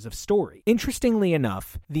 pages of story. Interestingly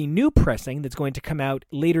enough, the new pressing that's going to come out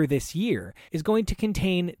later this year is going to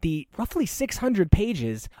contain the roughly 600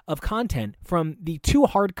 pages of content from the 2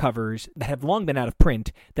 hardcovers that have long been out of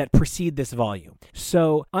print that precede this volume.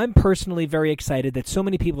 So I'm personally very excited that so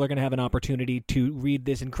many people are going to have an opportunity to read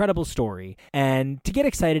this incredible story. And to get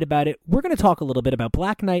excited about it, we're going to talk a little bit about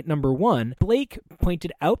Black Knight #1. Blake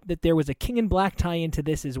pointed out that there was a King in Black tie-in to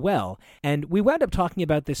this as well. And we wound up talking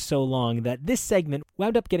about this so long that this segment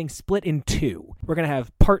wound up getting split in 2. We're going to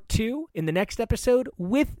have part 2 in the next episode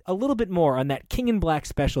with a little bit more on that King in Black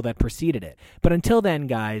special that preceded it. But until then,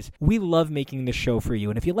 guys, we love making this show for you.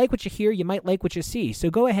 And if you like what you hear, you might like what you see. So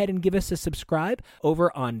go ahead and give us a subscribe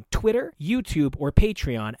over on Twitter, YouTube, or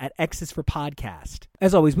Patreon at X's for Podcast.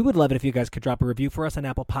 As always, we would love it if you guys could drop a review for us on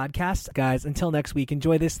Apple Podcasts. Guys, until next week,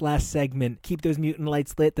 enjoy this last segment. Keep those mutant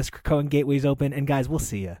lights lit, the Krakoan gateways open, and guys, we'll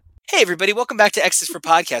see you. Hey everybody, welcome back to X's for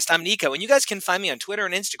Podcast. I'm Nico, and you guys can find me on Twitter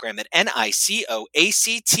and Instagram at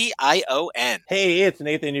NICOACTION. Hey, it's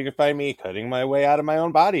Nathan. You can find me cutting my way out of my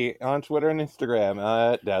own body on Twitter and Instagram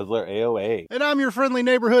at DazzlerAOA. And I'm your friendly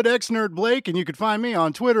neighborhood X-Nerd Blake, and you can find me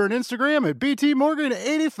on Twitter and Instagram at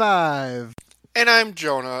BTMorgan85. And I'm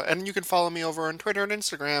Jonah, and you can follow me over on Twitter and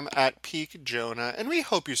Instagram at PeakJonah, and we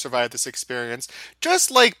hope you survived this experience, just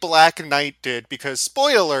like Black Knight did, because,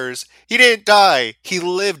 spoilers, he didn't die, he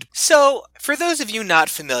lived. So, for those of you not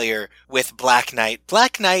familiar with Black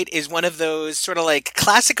Knight is one of those sort of like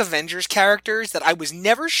classic Avengers characters that I was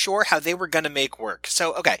never sure how they were going to make work.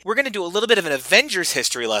 So, okay, we're going to do a little bit of an Avengers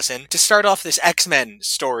history lesson to start off this X-Men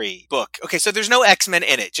story book. Okay, so there's no X-Men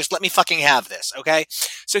in it, just let me fucking have this, okay?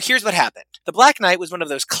 So here's what happened. The Black Knight was one of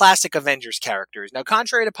those classic Avengers characters. Now,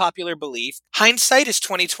 contrary to popular belief, hindsight is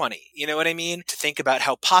 20/20. You know what I mean? To think about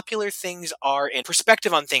how popular things are and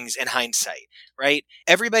perspective on things in hindsight, right?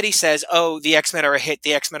 Everybody says, oh, the X-Men are a hit,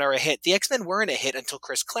 the X-Men are a hit. The X-Men weren't a hit until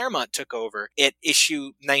Chris Claremont took over at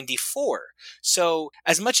issue 94. So,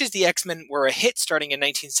 as much as the X-Men were a hit starting in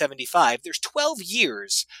 1975, there's 12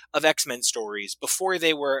 years of X-Men stories before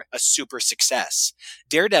they were a super success.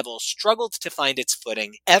 Daredevil struggled to find its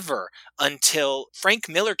footing ever until Frank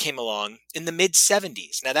Miller came along in the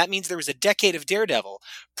mid-70s. Now that means there was a decade of Daredevil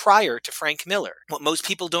prior to Frank Miller. What most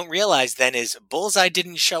people don't realize then is Bullseye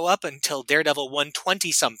didn't show up until Daredevil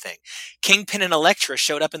 120-something. Kingpin and Elektra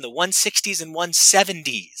showed up in the 160s and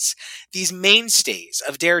 170s. These mainstays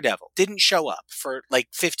of Daredevil didn't show up for like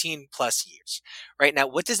 15 plus years. Right now,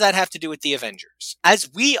 what does that have to do with the Avengers? As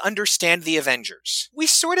we understand the Avengers, we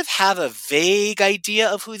sort of have a vague idea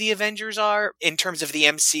of who the Avengers are in terms of the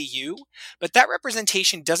MCU, but that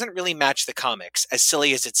representation doesn't really match the comics. As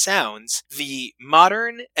silly as it sounds, the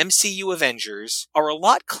modern MCU Avengers are a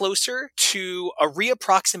lot closer to a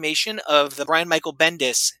reapproximation of the Brian Michael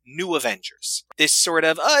Bendis New Avengers. This sort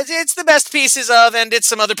of, it's the best pieces of, and it's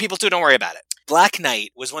some other people too, don't worry about it. Black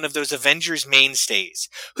Knight was one of those Avengers mainstays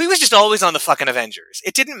who was just always on the fucking Avengers.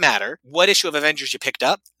 It didn't matter what issue of Avengers you picked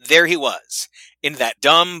up, there he was, in that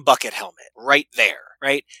dumb bucket helmet, right there,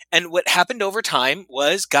 right? And what happened over time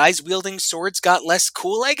was guys wielding swords got less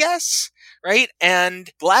cool, I guess, right?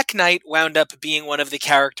 And Black Knight wound up being one of the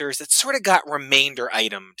characters that sort of got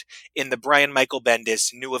remainder-itemed in the Brian Michael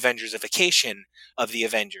Bendis New Avengers-ification of the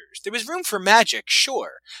Avengers. There was room for magic,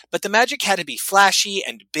 sure, but the magic had to be flashy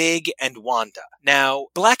and big and Wanda. Now,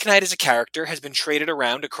 Black Knight as a character has been traded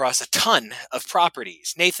around across a ton of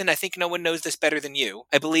properties. Nathan, I think no one knows this better than you.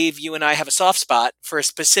 I believe you and I have a soft spot for a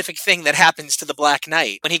specific thing that happens to the Black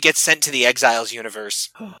Knight when he gets sent to the Exiles universe.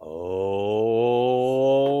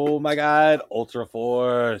 Oh my god, Ultra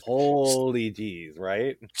Force. Holy jeez,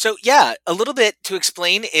 right? So yeah, a little bit to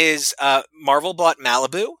explain is Marvel bought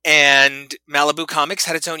Malibu, and Malibu Comics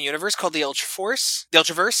had its own universe called the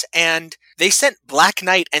Ultraverse, and they sent Black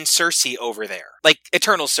Knight and Cersei over there. Like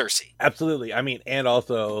Eternal Cersei. Absolutely. I mean, and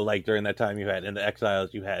also, like, during that time you had, in the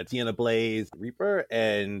Exiles, you had Sienna Blaze, Reaper,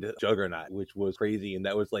 and Juggernaut, which was crazy, and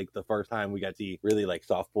that was, like, the first time we got to see really, like,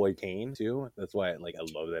 Soft Boy Kane, too. That's why, like, I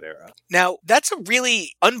love that era. Now, that's a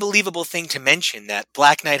really unbelievable thing to mention, that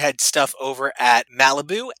Black Knight had stuff over at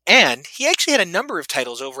Malibu, and he actually had a number of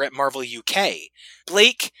titles over at Marvel UK.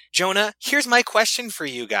 Blake, Jonah, here's my question for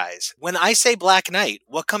you guys. When I say Black Knight,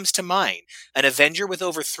 what comes to mind? An Avenger with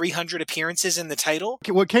over 300 appearances in the title?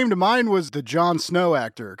 What came to mind was the Jon Snow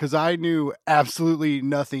actor, because I knew absolutely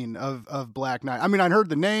nothing of Black Knight. I mean, I heard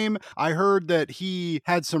the name. I heard that he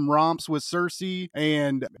had some romps with Cersei,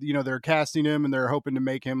 and, you know, they're casting him and they're hoping to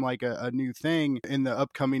make him like a new thing in the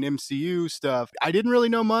upcoming upcoming MCU stuff. I didn't really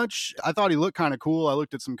know much. I thought he looked kind of cool. I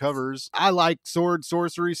looked at some covers. I like sword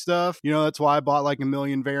sorcery stuff. That's why I bought like a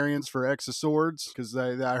million variants for X of Swords, because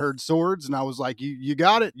I heard swords and I was like, you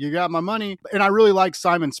got it. You got my money. And I really like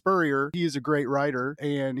Simon Spurrier. He is a great writer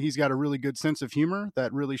and he's got a really good sense of humor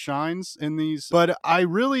that really shines in these. But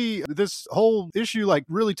this whole issue like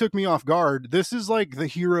really took me off guard. This is like the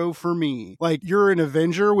hero for me. Like, you're an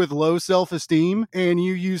Avenger with low self-esteem and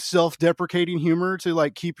you use self-deprecating humor to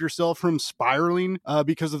like keep yourself from spiraling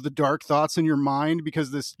because of the dark thoughts in your mind,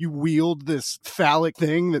 because you wield this phallic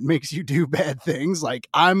thing that makes you do bad things. Like,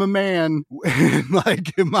 I'm a man and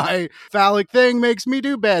like my phallic thing makes me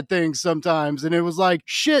do bad things sometimes. And it was like,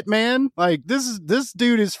 shit, man, like this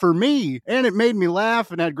dude is for me. And it made me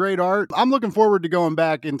laugh and had great art. I'm looking forward to going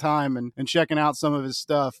back in time and checking out some of his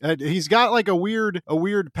stuff. He's got like a weird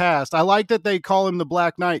past. I like that they call him the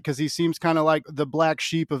Black Knight because he seems kind of like the black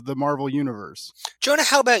sheep of the Marvel universe. Jonah,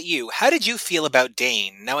 how about you? How did you feel about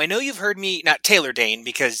Dane? Now, I know you've heard me, not Taylor Dane,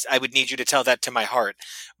 because I would need you to tell that to my heart,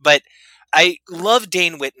 but I love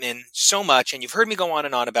Dane Whitman so much, and you've heard me go on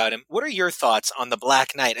and on about him. What are your thoughts on the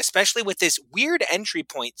Black Knight, especially with this weird entry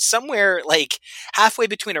point somewhere like halfway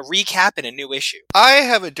between a recap and a new issue? I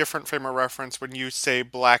have a different frame of reference when you say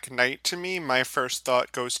Black Knight to me. My first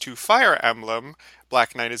thought goes to Fire Emblem.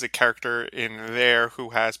 Black Knight is a character in there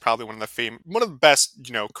who has probably one of the best,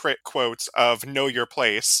 crit quotes of "Know Your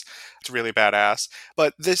Place." It's really badass.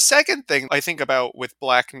 But the second thing I think about with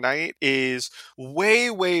Black Knight is way,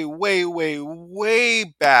 way, way, way,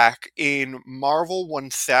 way back in Marvel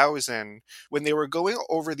 1000 when they were going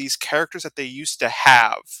over these characters that they used to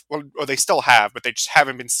have, or they still have, but they just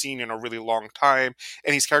haven't been seen in a really long time,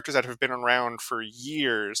 and these characters that have been around for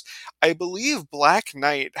years. I believe Black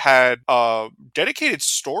Knight had a dedicated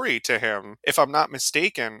story to him, if I'm not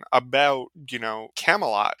mistaken, about,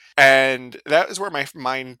 Camelot. And that is where my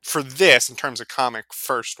mind for this, in terms of comic,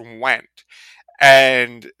 first went.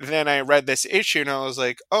 And then I read this issue and I was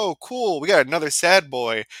like, oh, cool, we got another sad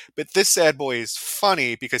boy. But this sad boy is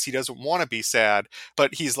funny because he doesn't want to be sad.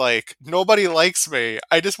 But he's like, nobody likes me.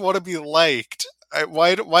 I just want to be liked.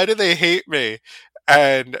 Why do they hate me?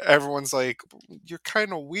 And everyone's like, you're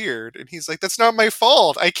kind of weird. And he's like, that's not my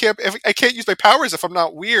fault. I can't use my powers if I'm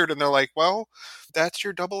not weird. And they're like, well, that's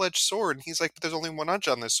your double-edged sword. And he's like, but there's only one edge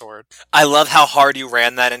on this sword. I love how hard you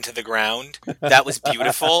ran that into the ground. That was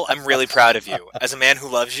beautiful. I'm really proud of you. As a man who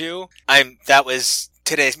loves you,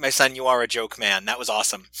 today, my son, you are a joke man. That was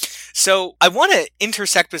awesome. So I want to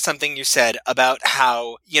intersect with something you said about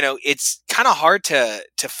how, it's kind of hard to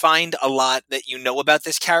find a lot that you know about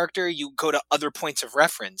this character. You go to other points of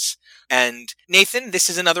reference. And Nathan, this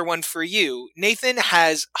is another one for you. Nathan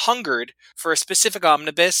has hungered for a specific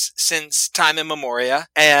omnibus since time immemorial.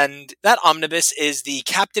 And that omnibus is the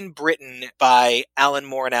Captain Britain by Alan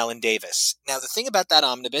Moore and Alan Davis. Now, the thing about that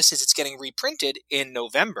omnibus is it's getting reprinted in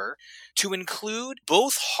November to include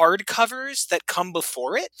both hardcovers that come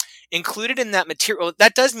before it. Included in that material,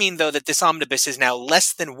 that does mean, though, that this omnibus is now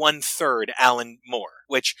less than 1/3 Alan Moore,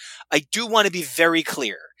 which I do want to be very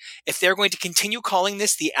clear. If they're going to continue calling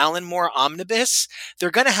this the Alan Moore Omnibus, they're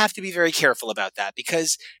going to have to be very careful about that,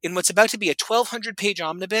 because in what's about to be a 1,200-page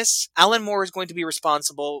omnibus, Alan Moore is going to be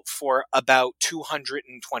responsible for about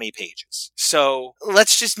 220 pages. So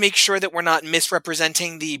let's just make sure that we're not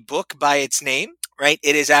misrepresenting the book by its name. Right?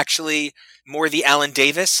 It is actually more the Alan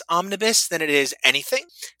Davis omnibus than it is anything.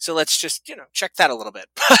 So let's just, check that a little bit.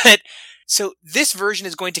 So this version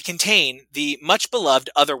is going to contain the much beloved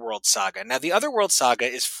Otherworld saga. Now, the Otherworld saga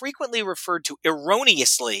is frequently referred to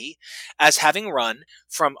erroneously as having run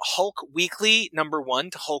from Hulk Weekly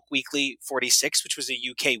 #1 to Hulk Weekly 46, which was a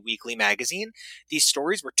UK weekly magazine. These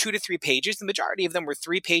stories were 2 to 3 pages. The majority of them were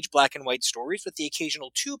 3-page black and white stories with the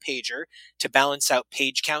occasional 2-pager to balance out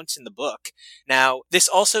page counts in the book. Now, this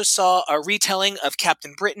also saw a retelling of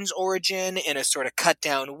Captain Britain's origin in a sort of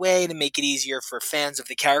cut-down way to make it easier for fans of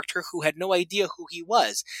the character who had no idea who he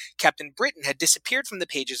was. Captain Britain had disappeared from the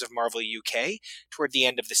pages of Marvel UK toward the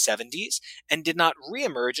end of the 70s and did not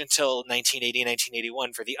reemerge until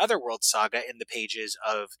 1980-1981 for the Otherworld saga in the pages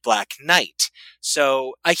of Black Knight.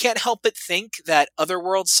 So I can't help but think that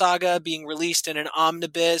Otherworld saga being released in an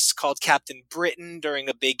omnibus called Captain Britain during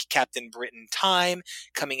a big Captain Britain time,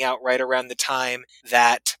 coming out right around the time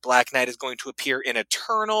that Black Knight is going to appear in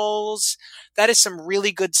Eternals, that is some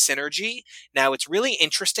really good synergy. Now, it's really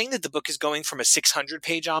interesting that the book is going from a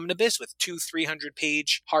 600-page omnibus with 2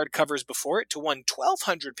 300-page hardcovers before it to one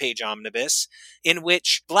 1,200-page omnibus in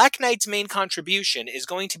which Black Knight's main contribution is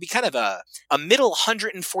going to be kind of a middle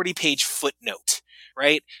 140-page footnote.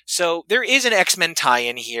 right? So there is an X-Men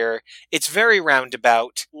tie-in here. It's very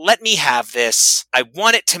roundabout. Let me have this. I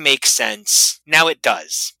want it to make sense. Now it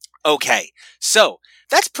does. Okay, so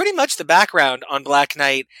that's pretty much the background on Black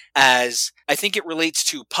Knight as I think it relates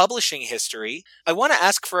to publishing history. I want to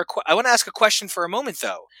ask a question for a moment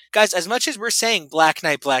though. Guys, as much as we're saying Black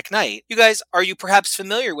Knight, you guys, are you perhaps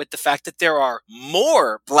familiar with the fact that there are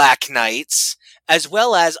more Black Knights as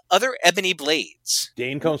well as other Ebony Blades?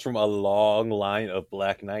 Dane comes from a long line of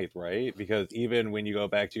Black Knights, right? Because even when you go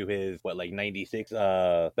back to his 96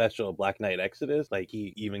 special Black Knight Exodus, like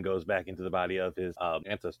he even goes back into the body of his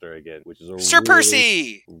ancestor again, which is a Sir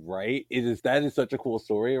Percy, right? That is such a cool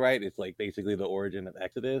story, right? It's like basically the origin of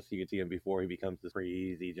Exodus. You can see him before he becomes this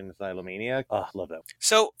crazy genocidal maniac. Oh, love that.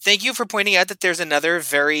 So thank you for pointing out that there's another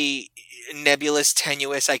very nebulous,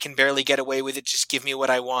 tenuous, I can barely get away with it, just give me what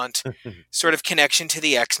I want sort of connection to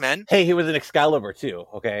the X-Men. Hey, he was an Excalibur too,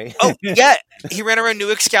 okay? Oh, yeah. He ran around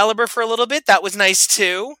New Excalibur for a little bit. That was nice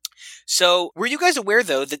too. So were you guys aware,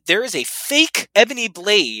 though, that there is a fake Ebony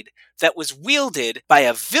Blade that was wielded by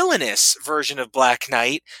a villainous version of Black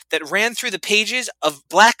Knight that ran through the pages of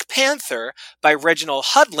Black Panther by Reginald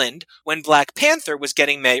Hudlin when Black Panther was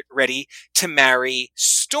getting ready to marry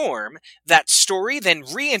Storm? That story then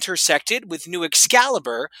re-intersected with New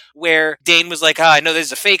Excalibur, where Dane was like, I know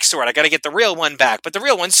there's a fake sword, I gotta get the real one back, but the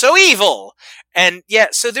real one's so evil! And yeah,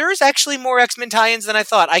 so there is actually more X-Men tie-ins than I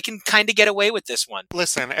thought. I can kind of get away with this one.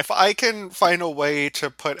 Listen, if I can find a way to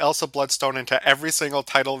put Elsa Bloodstone into every single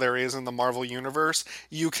title there is in the Marvel Universe,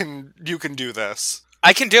 you can do this.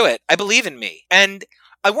 I can do it. I believe in me. And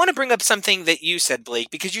I want to bring up something that you said,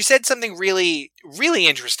 Blake, because you said something really, really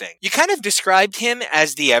interesting. You kind of described him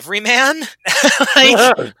as the everyman.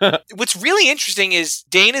 What's really interesting is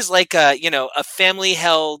Dane is like a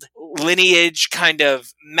family-held lineage kind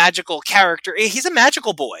of magical character. He's a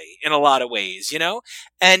magical boy in a lot of ways,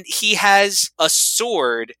 and he has a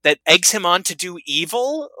sword that eggs him on to do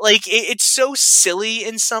evil. It's so silly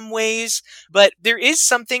in some ways, but there is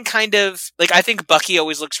something kind of, I think Bucky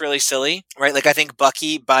always looks really silly, right? I think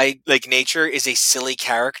Bucky by nature is a silly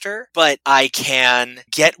character, but I can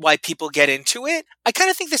get why people get into it. I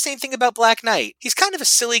kind of think the same thing about Black Knight. He's kind of a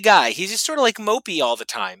silly guy. He's just sort of mopey all the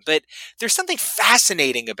time, but there's something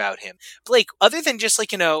fascinating about him. Blake, other than just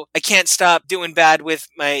I can't stop doing bad with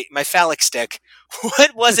my phallic stick,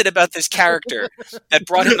 what was it about this character that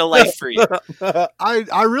brought him to life for you?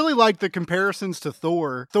 I really like the comparisons to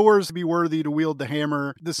Thor. Thor's to be worthy to wield the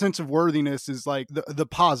hammer. The sense of worthiness is the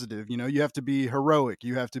positive. You have to be heroic.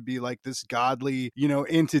 You have to be this godly,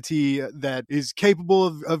 entity that is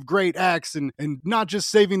capable of great acts and not just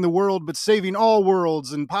saving the world, but saving all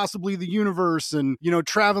worlds and possibly the universe and,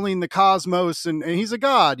 traveling the cosmos. And he's a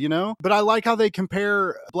god, But I like how they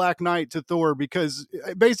compare Black Knight to Thor because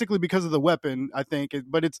of the weapon, I think,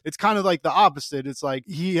 but it's kind of the opposite. It's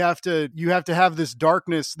you have to have this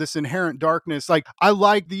darkness, this inherent darkness. I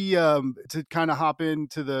like the to kind of hop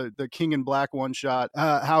into the King in Black one shot,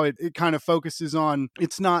 how it kind of focuses on,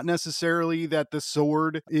 it's not necessarily that the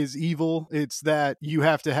sword is evil, it's that you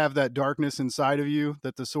have to have that darkness inside of you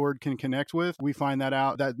that the sword can connect with. We find that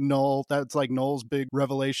out, that's Null's big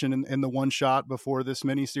revelation in the one shot before this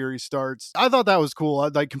miniseries starts. I thought that was cool.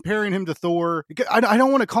 Comparing him to Thor. I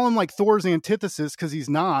don't want to call him Thor's antithesis because he's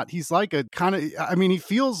not. He's a kind of, he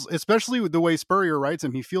feels, especially with the way Spurrier writes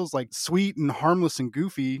him, he feels sweet and harmless and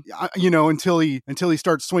goofy, until he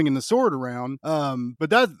starts swinging the sword around. But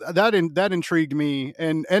that intrigued me,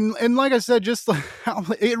 and like I said, just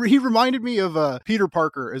he reminded me of Peter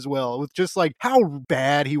Parker as well, with just how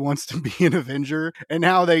bad he wants to be an Avenger, and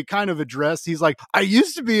how they kind of address. He's I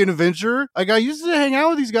used to be an Avenger, I used to hang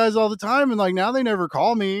out with these guys all the time, and now they never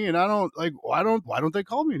call me, and I don't why don't they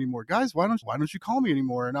call me anymore, guys? Why don't you call me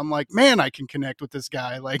anymore? And I'm man, I can connect with this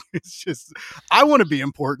guy. It's just, I want to be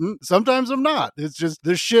important. Sometimes I'm not. It's just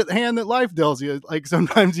the shit hand that life deals you.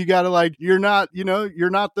 Sometimes you gotta you're not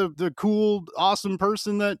the cool, awesome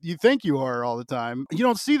person that you think you are all the time. You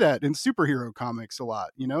don't see that in superhero comics a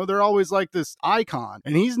lot. They're always this icon,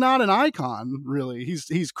 and he's not an icon really.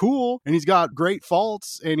 He's cool, and he's got great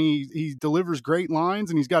faults, and he delivers great lines,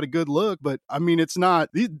 and he's got a good look. But it's not,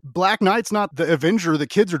 Black Knight's not the Avenger the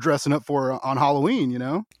kids are dressing up for on Halloween.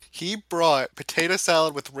 He brought potato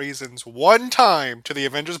salad with raisins one time to the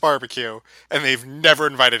Avengers barbecue, and they've never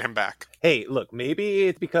invited him back. Hey, look, maybe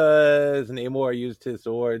it's because Namor used his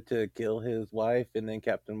sword to kill his wife, and then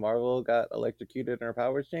Captain Marvel got electrocuted and her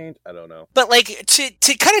powers changed. I don't know. But like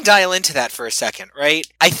to kind of dial into that for a second, right?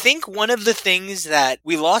 I think one of the things that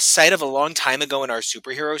we lost sight of a long time ago in our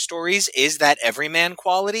superhero stories is that everyman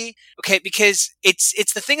quality. Okay, because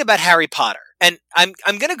it's the thing about Harry Potter. And I'm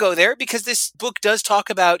going to go there because this book does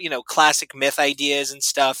talk about, classic myth ideas and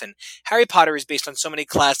stuff. And Harry Potter is based on so many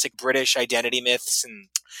classic British identity myths. And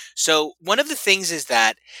so one of the things is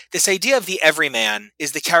that this idea of the everyman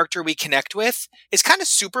is the character we connect with is kind of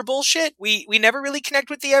super bullshit. We never really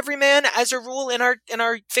connect with the everyman as a rule in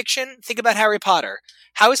our fiction. Think about Harry Potter.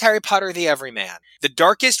 How is Harry Potter the everyman? The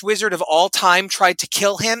darkest wizard of all time tried to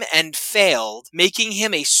kill him and failed, making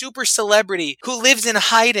him a super celebrity who lives in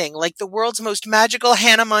hiding like the world's most magical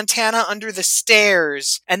Hannah Montana under the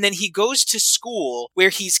stairs. And then he goes to school where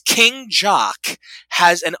he's King Jock,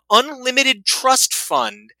 has an unlimited trust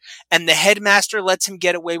fund, and the headmaster lets him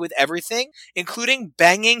get away with everything, including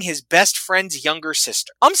banging his best friend's younger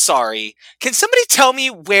sister. I'm sorry. Can somebody tell me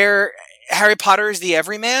where Harry Potter is the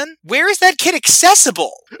everyman? Where is that kid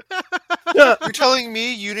accessible? You're telling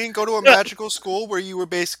me you didn't go to a magical school where you were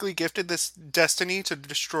basically gifted this destiny to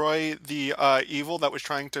destroy the evil that was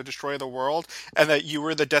trying to destroy the world, and that you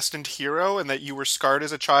were the destined hero, and that you were scarred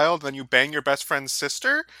as a child, and then you bang your best friend's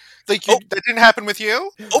sister? That didn't happen with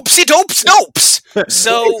you? Oopsie dopes nopes.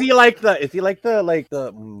 So is he like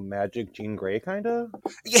the magic Jean Grey kind of?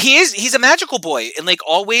 He's a magical boy in like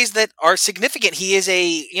all ways that are significant. He's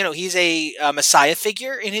a messiah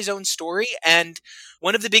figure in his own story, and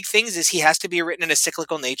one of the big things is he has to be written in a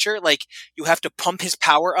cyclical nature. Like, you have to pump his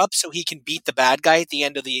power up so he can beat the bad guy at the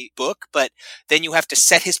end of the book, but then you have to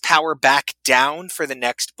set his power back down for the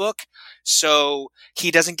next book. So he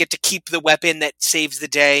doesn't get to keep the weapon that saves the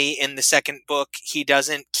day in the second book. He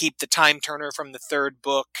doesn't keep the time turner from the third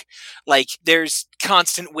book. Like, there's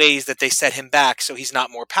constant ways that they set him back so he's not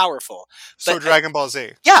more powerful. So Dragon Ball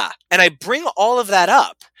Z. Yeah. And I bring all of that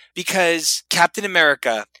up because Captain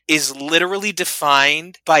America is literally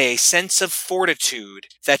defined by a sense of fortitude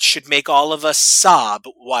that should make all of us sob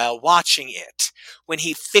while watching it. When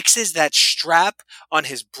he fixes that strap on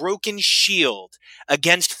his broken shield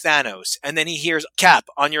against Thanos, and then he hears, "Cap,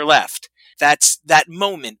 on your left." That's that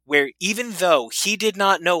moment where even though he did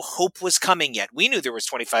not know hope was coming yet, we knew there was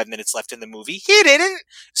 25 minutes left in the movie. He didn't.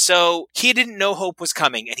 So he didn't know hope was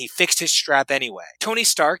coming, and he fixed his strap anyway. Tony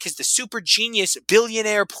Stark is the super genius,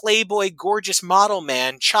 billionaire, playboy, gorgeous model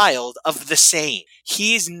man child of the same.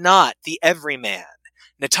 He's not the everyman.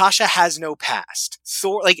 Natasha has no past.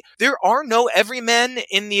 Thor, there are no everymen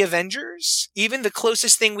in the Avengers. Even the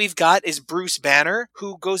closest thing we've got is Bruce Banner,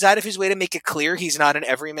 who goes out of his way to make it clear he's not an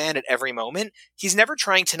everyman at every moment. He's never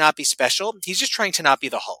trying to not be special. He's just trying to not be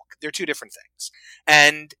the Hulk. They're two different things.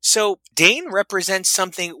 And so Dane represents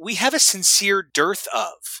something we have a sincere dearth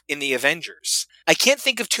of in the Avengers. I can't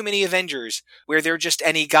think of too many Avengers where they're just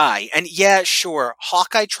any guy. And yeah, sure,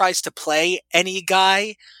 Hawkeye tries to play any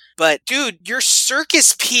guy, but dude, you're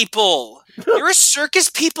circus people. You're a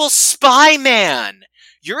circus people spy man.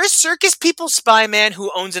 You're a circus people spy man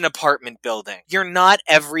who owns an apartment building. You're not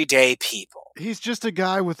everyday people. He's just a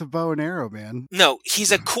guy with a bow and arrow, man. No,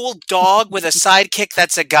 he's a cool dog with a sidekick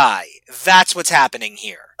that's a guy. That's what's happening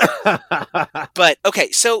here. But,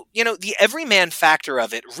 okay, so, the everyman factor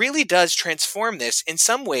of it really does transform this in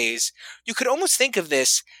some ways. You could almost think of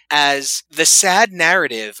this as the sad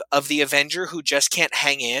narrative of the Avenger who just can't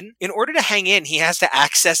hang in. In order to hang in, he has to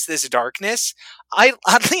access this darkness.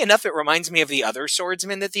 Oddly enough, it reminds me of the other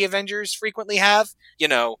swordsman that the Avengers frequently have.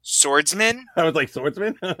 Swordsman. I was like,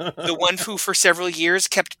 swordsman? The one who for several years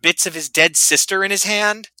kept bits of his dead sister in his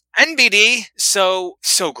hand. NBD. So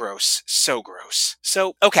gross. So gross.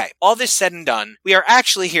 So, okay, all this said and done, we are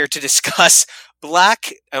actually here to discuss I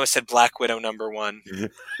almost said Black Widow #1.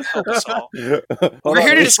 Help us all. We're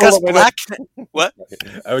here to discuss What?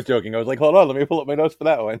 I was joking. I was like, hold on, let me pull up my notes for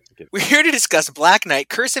that one. We're here to discuss Black Knight,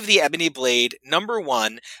 Curse of the Ebony Blade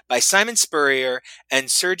 #1 by Simon Spurrier and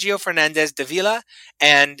Sergio Fernandez de Villa.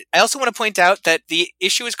 And I also want to point out that the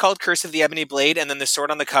issue is called Curse of the Ebony Blade, and then the sword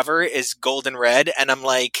on the cover is gold and red, and I'm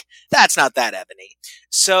like, that's not that ebony.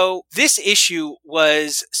 So this issue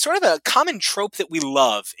was sort of a common trope that we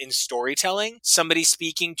love in storytelling. Somebody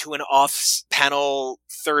speaking to an off-panel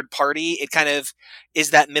third party. It kind of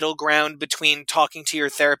is that middle ground between talking to your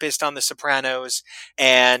therapist on The Sopranos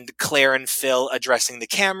and Claire and Phil addressing the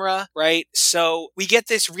camera, right? So we get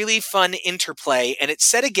this really fun interplay, and it's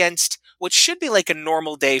set against what should be like a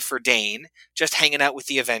normal day for Dane, just hanging out with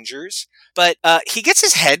the Avengers. But he gets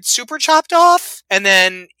his head super chopped off, and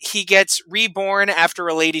then he gets reborn after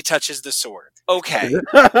a lady touches the sword. Okay.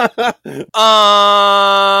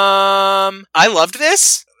 I loved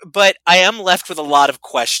this, but I am left with a lot of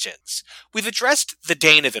questions. We've addressed the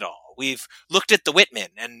Dane of it all. We've looked at the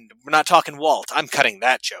Whitman, and we're not talking Walt. I'm cutting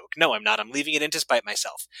that joke. No, I'm not. I'm leaving it in to spite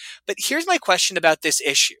myself. But here's my question about this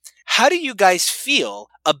issue. How do you guys feel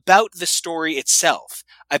about the story itself?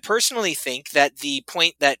 I personally think that the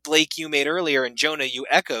point that Blake, you made earlier, and Jonah, you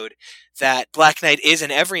echoed, that Black Knight is an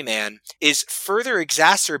everyman, is further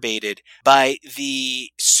exacerbated by the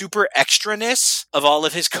super extraness of all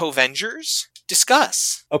of his co-Vengers.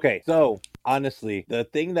 Discuss. Okay, so honestly, the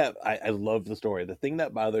thing that I love the story, the thing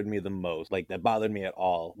that bothered me the most, like that bothered me at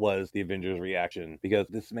all, was the Avengers reaction, because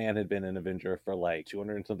this man had been an Avenger for like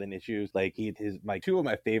 200 and something issues. Like two of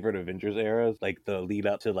my favorite Avengers eras, like the lead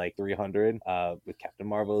up to like 300, with Captain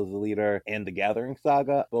Marvel as the leader and the Gathering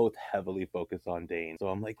Saga, both heavily focused on Dane. So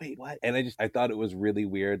I'm like, wait, what? And I thought it was really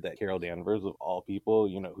weird that Carol Danvers, of all people,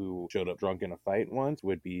 who showed up drunk in a fight once,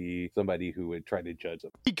 would be somebody who would try to judge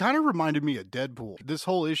them. He kind of reminded me of Deadpool. This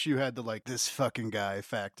whole issue had the like this fucking guy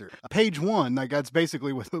factor. Page 1, like that's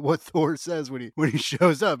basically what Thor says when he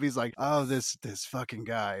shows up. He's like, oh, this fucking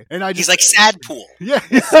guy, and he's like Sadpool. Yeah,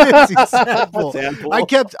 he's Sadpool. Sadpool. I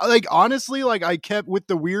kept honestly, I kept with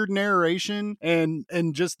the weird narration and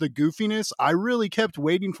just the goofiness. I really kept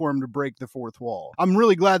waiting for him to break the fourth wall. I'm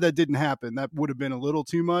really glad that didn't happen. That would have been a little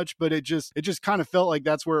too much, but it just kind of felt like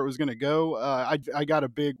that's where it was going to go. I got a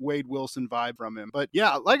big Wade Wilson vibe from him, but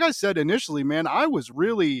yeah, like I said initially, man, I was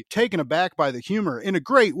really taken aback by the humor in a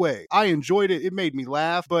great way. I enjoyed it. It made me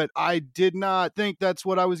laugh, but I did not think that's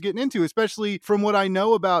what I was getting into, especially from what I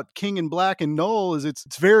know about King in Black and Null is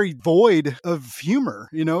it's very void of humor.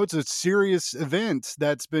 It's a serious event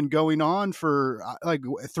that's been going on for like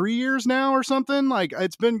 3 years now or something. Like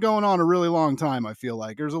it's been going on a really long time. I feel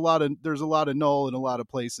like there's a lot of Null in a lot of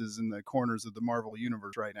places in the corners of the Marvel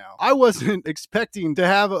universe right now. I wasn't expecting to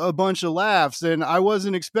have a bunch of laughs, and I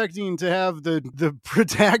wasn't expecting to have the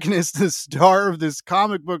protagonist, the star of this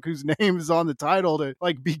comic book whose name is on the title, to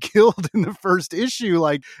like be killed in the first issue.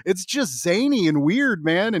 Like it's just zany and weird,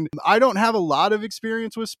 man. And I don't have a lot of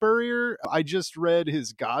experience with Spurrier. I just read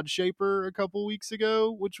his God Shaper a couple weeks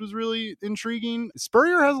ago, which was really intriguing.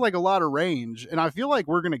 Spurrier has like a lot of range, and I feel like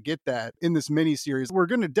we're going to get that in this mini series. We're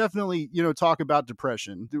going to definitely, talk about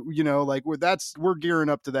depression, like we're gearing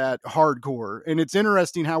up to that hardcore. And it's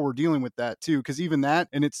interesting how we're dealing with that too, because even that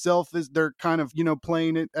in itself is they're kind of,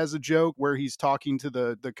 playing it as a joke where he's talking to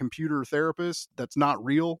the computer therapist that's not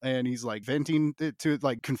real, and he's like venting it to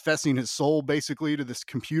like confessing his soul basically to this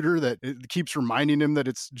computer that it keeps reminding him that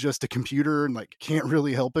it's just a computer and like can't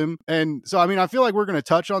really help him. And so I feel like we're going to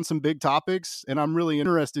touch on some big topics, and I'm really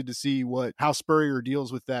interested to see how Spurrier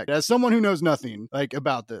deals with that. As someone who knows nothing like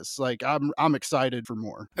about this, like I'm excited for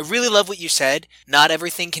more. I really love what you said. Not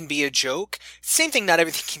everything can be a joke. Same thing, not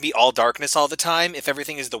everything can be all darkness all the time. If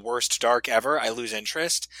everything is the worst dark ever, I lose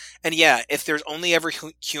interest. And yeah, if there's only ever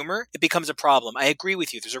humor, it becomes a problem. I agree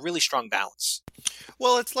with you. There's a really strong balance.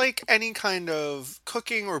 Well, it's like any kind of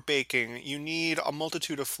cooking or baking. You need a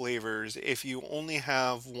multitude of flavors. If you only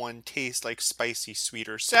have one taste, like spicy, sweet,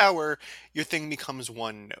 or sour, your thing becomes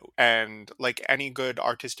one note. And like any good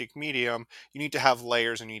artistic medium, you need to have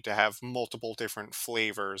layers and you need to have multiple different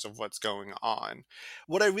flavors of what's going on.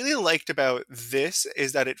 What I really liked about this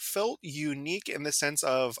is that it felt unique in the sense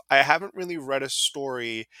of I haven't really read a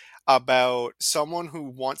story about someone who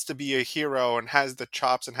wants to be a hero and has the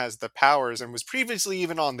chops and has the powers and was previously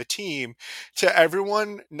even on the team to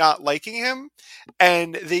everyone not liking him.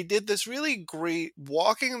 And they did this really great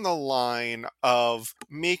walking the line of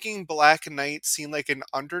making Black Knight seem like an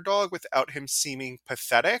underdog without him seeming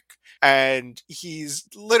pathetic. And he's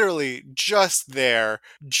literally just there,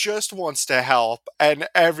 just wants to help. And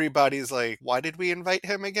everybody's like, why did we invite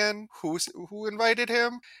him again? Who invited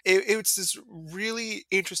him? It's this really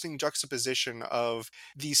interesting juxtaposition of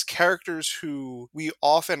these characters who we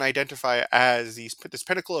often identify as this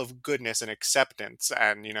pinnacle of goodness and acceptance,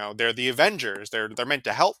 and they're the Avengers. They're meant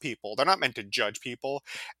to help people. They're not meant to judge people.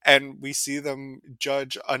 And we see them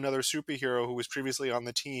judge another superhero who was previously on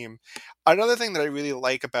the team. Another thing that I really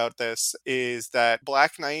like about this is that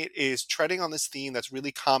Black Knight is treading on this theme that's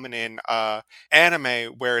really common in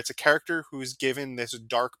anime, where it's a character who's given this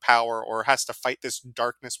dark power or has to fight this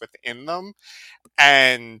darkness within them.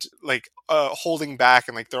 And and like holding back,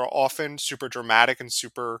 and like they're often super dramatic and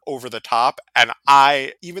super over the top. And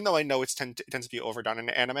even though I know it tends to be overdone in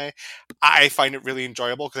anime, I find it really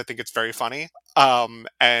enjoyable because I think it's very funny.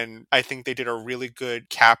 And I think they did a really good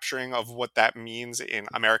capturing of what that means in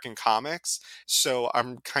American comics. So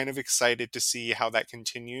I'm kind of excited to see how that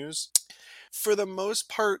continues. For the most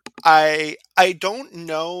part, I don't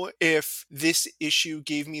know if this issue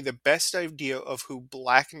gave me the best idea of who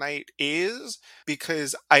Black Knight is,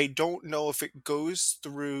 because I don't know if it goes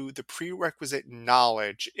through the prerequisite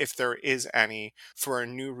knowledge, if there is any, for a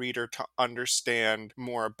new reader to understand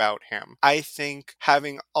more about him. I think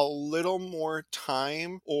having a little more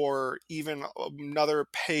time, or even another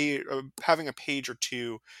page, having a page or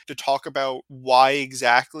two to talk about why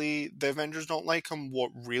exactly the Avengers don't like him,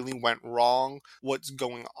 what really went wrong, what's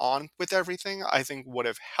going on with everything, I think would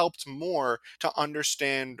have helped more to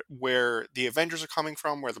understand where the Avengers are coming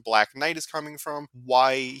from, where the Black Knight is coming from,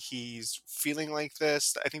 why he's feeling like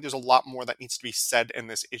this. I think there's a lot more that needs to be said in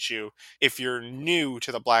this issue if you're new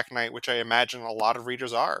to the Black Knight, which I imagine a lot of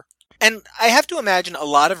readers are. And I have to imagine a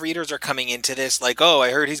lot of readers are coming into this like, oh, I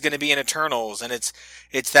heard he's going to be in Eternals, and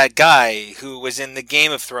it's that guy who was in the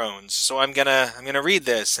Game of Thrones, so I'm gonna read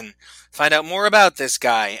this and find out more about this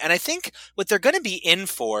guy. And I think what they're going to be in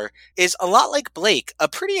for is a lot like Blake, a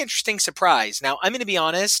pretty interesting surprise. Now, I'm going to be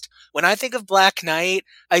honest, when I think of Black Knight,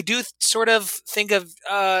 I do sort of think of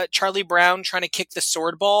Charlie Brown trying to kick the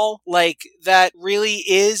sword ball. Like, that really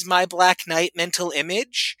is my Black Knight mental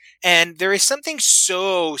image. And there is something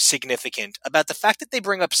so significant about the fact that they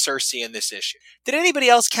bring up Cersei in this issue. Did anybody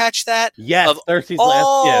else catch that? Yes, of Cersei's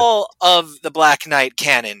all of the Black Knight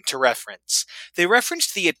canon to reference. They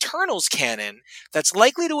referenced the Eternals canon that's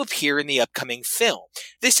likely to appear in the upcoming film.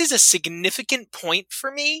 This is a significant point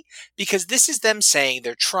for me because this is them saying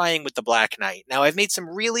they're trying with the Black Knight. Now, I've made some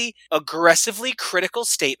really aggressively critical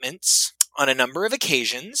statements on a number of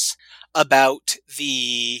occasions about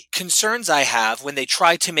the concerns I have when they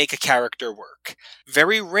try to make a character work.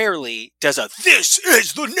 Very rarely does this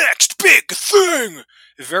is the next big thing.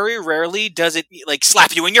 Very rarely does it like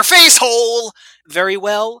slap you in your face hole very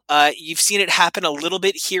well. You've seen it happen a little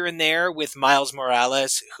bit here and there with Miles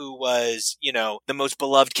Morales, who was, the most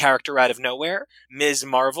beloved character out of nowhere. Ms.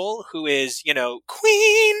 Marvel, who is,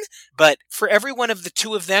 Queen. But for every one of the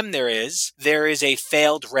two of them there is a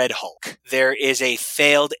failed Red Hulk. There is a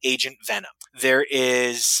failed Agent Venom. There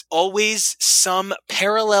is always some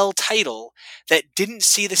parallel title that didn't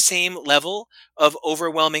see the same level of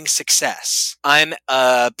overwhelming success. I'm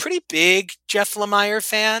a pretty big Jeff Lemire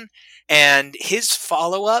fan, and his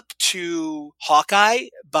follow-up to Hawkeye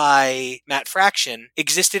by Matt Fraction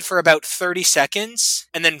existed for about 30 seconds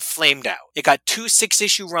and then flamed out. It got 2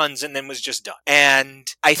 6-issue runs and then was just done. And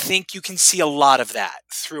I think you can see a lot of that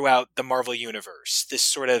throughout the Marvel Universe. This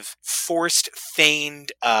sort of forced,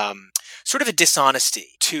 feigned, sort of a dishonesty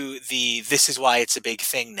to this is why it's a big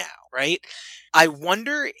thing now, right? I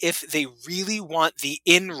wonder if they really want the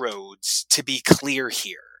inroads to be clear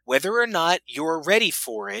here. Whether or not you're ready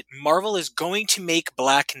for it, Marvel is going to make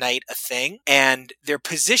Black Knight a thing, and they're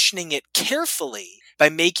positioning it carefully by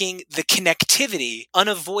making the connectivity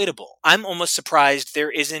unavoidable. I'm almost surprised there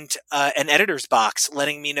isn't an editor's box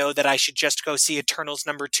letting me know that I should just go see Eternals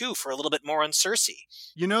 #2 for a little bit more on Cersei.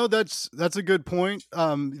 That's a good point.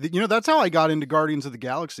 That's how I got into Guardians of the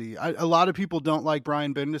Galaxy. A lot of people don't like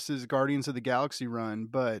Brian Bendis' Guardians of the Galaxy run,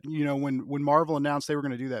 but when Marvel announced they were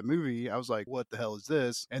going to do that movie, I was like, what the hell is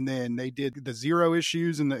this? And then they did the 0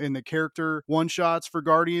 issues and the character one shots for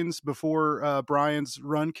Guardians before Brian's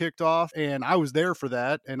run kicked off, and I was there for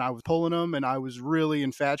that, and I was pulling them, and I was really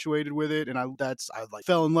infatuated with it, and I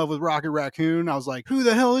fell in love with Rocket Raccoon. I was like, who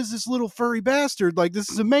the hell is this little furry bastard? Like, this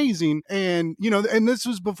is amazing. And and this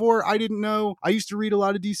was before I didn't know. I used to read a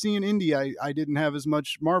lot of DC and indie. I didn't have as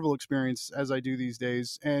much Marvel experience as I do these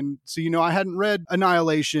days, and so I hadn't read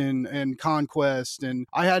Annihilation and Conquest, and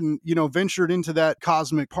I hadn't ventured into that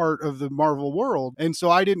cosmic part of the Marvel world, and so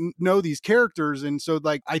I didn't know these characters, and so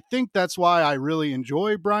I think that's why I really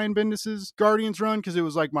enjoy Brian Bendis's Guardians run, because it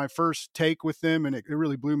was like my first take with them, and it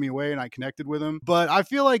really blew me away, and I connected with them. But I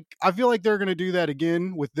feel like they're going to do that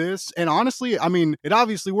again with this, and honestly, I mean, it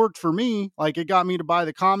obviously worked for me. Like, it got me to buy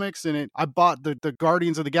the comics, and I bought the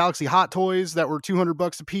Guardians of the Galaxy hot toys that were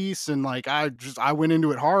 $200 a piece, and I went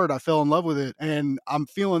into it hard. I fell in love with it, and I'm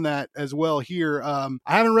feeling that as well here. I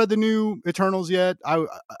haven't read the new Eternals yet.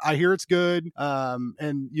 I hear it's good, and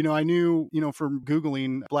I knew from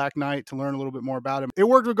Googling Black Knight to learn a little bit more about him. It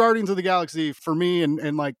worked with Guardians of the Galaxy for me. me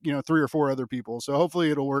and like, 3 or 4 other people. So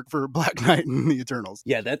hopefully it'll work for Black Knight and the Eternals.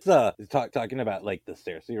 Yeah, that's talking about like the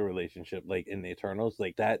Cersei relationship, like in the Eternals,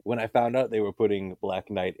 like that. When I found out they were putting Black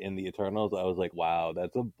Knight in the Eternals, I was like, wow,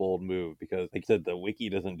 that's a bold move, because like I said, the wiki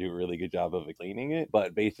doesn't do a really good job of explaining it.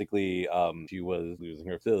 But basically, she was losing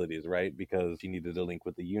her facilities, right? Because she needed a link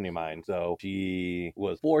with the Unimind. So she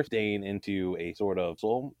was forced Dane into a sort of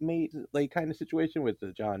soulmate like kind of situation with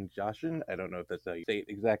the John Joshin. I don't know if that's how you say it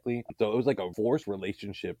exactly. So it was like a forced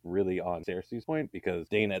relationship really on Cersei's point, because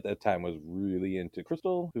Dane at that time was really into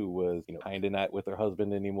Crystal, who was, kind of not with her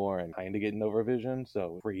husband anymore and kind of getting over Vision.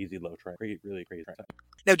 So crazy low trend, really crazy trend.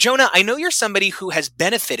 Now, Jonah, I know you're somebody who has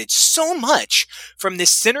benefited so much from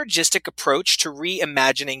this synergistic approach to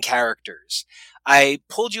reimagining characters. I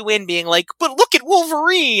pulled you in being like, but look at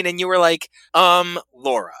Wolverine. And you were like,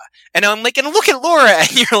 Laura. And I'm like, and look at Laura.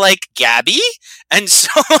 And you're like, Gabby? And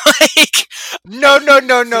so like... No.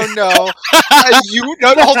 Hold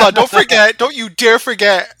on. Don't forget. Don't you dare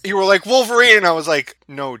forget. You were like Wolverine. And I was like,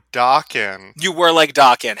 no, Daken. You were like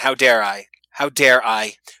Daken. How dare I? How dare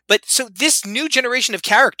I? But so this new generation of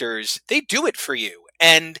characters, they do it for you.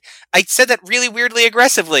 And I said that really weirdly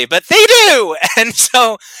aggressively, but they do! And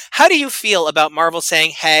so, how do you feel about Marvel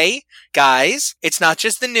saying, hey, guys, it's not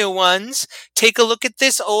just the new ones. Take a look at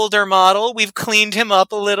this older model. We've cleaned him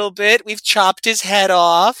up a little bit. We've chopped his head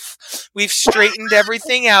off. We've straightened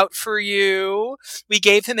everything out for you. We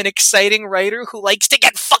gave him an exciting writer who likes to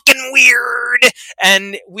get fucking weird.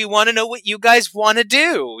 And we want to know what you guys want to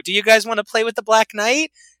do. Do you guys want to play with the Black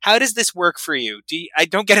Knight? How does this work for you? I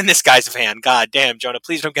don't get in this guy's fan. God damn, Jonah,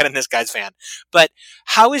 please don't get in this guy's fan. But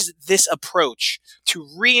how is this approach to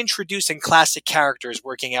reintroducing classic characters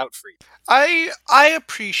working out for you? I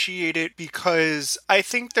appreciate it because I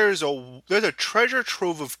think there's a treasure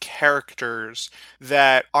trove of characters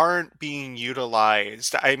that aren't being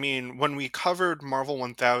utilized. I mean, when we covered Marvel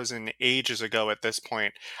 1000 ages ago at this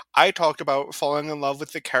point, I talked about falling in love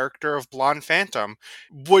with the character of Blonde Phantom.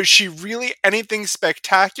 Was she really anything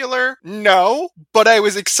spectacular? No, but I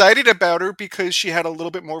was excited about her because she had a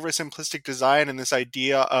little bit more of a simplistic design, and this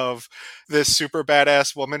idea of this super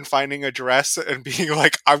badass woman finding a dress and being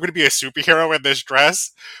like, I'm going to be a superhero in this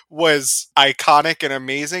dress was iconic and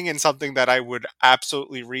amazing, and something that I would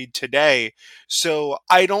absolutely read today. So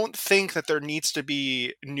I don't think that there needs to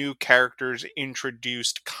be new characters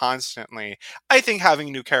introduced constantly. I think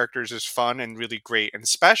having new characters is fun and really great and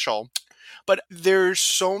special. But there's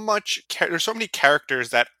so many characters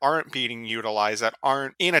that aren't being utilized, that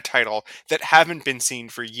aren't in a title, that haven't been seen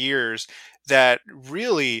for years, that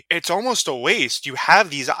really, it's almost a waste. You have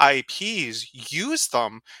these IPs, use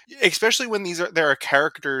them, especially when there are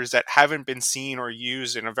characters that haven't been seen or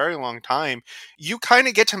used in a very long time. You kind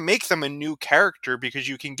of get to make them a new character because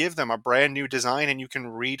you can give them a brand new design and you can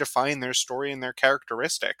redefine their story and their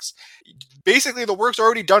characteristics. Basically, the work's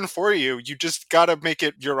already done for you. You just gotta make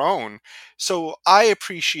it your own. So I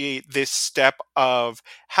appreciate this step of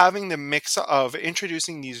having the mix of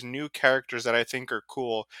introducing these new characters that I think are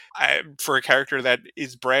cool. For a character that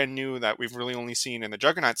is brand new that we've really only seen in the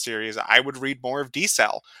Juggernaut series, I would read more of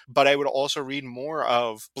D-Cell, but I would also read more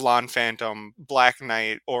of Blonde Phantom, Black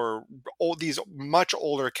Knight, or all these much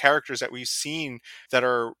older characters that we've seen that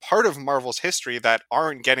are part of Marvel's history that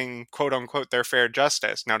aren't getting quote-unquote their fair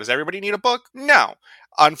justice. Now, does everybody need a book? No.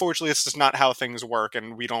 Unfortunately, this is not how things work,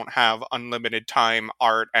 and we don't have unlimited time,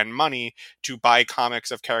 art, and money to buy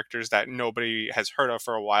comics of characters that nobody has heard of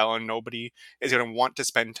for a while, and nobody is going to want to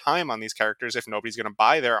spend time on these characters if nobody's going to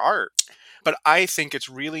buy their art. But I think it's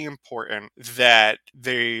really important that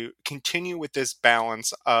they continue with this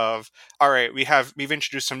balance of, all right, we've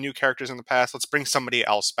introduced some new characters in the past, let's bring somebody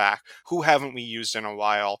else back. Who haven't we used in a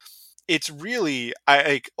while? It's really,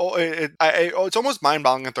 it's almost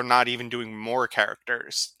mind-boggling that they're not even doing more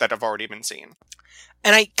characters that have already been seen.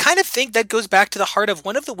 And I kind of think that goes back to the heart of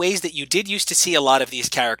one of the ways that you did used to see a lot of these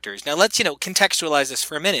characters. Now let's, contextualize this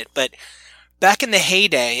for a minute, but back in the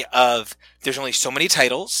heyday of there's only so many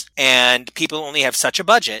titles and people only have such a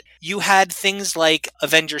budget, you had things like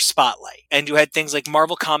Avengers Spotlight, and you had things like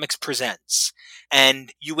Marvel Comics Presents,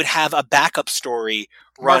 and you would have a backup story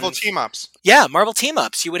run. Marvel Team-Ups. Yeah, Marvel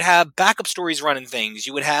Team-Ups. You would have backup stories running things.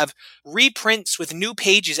 You would have reprints with new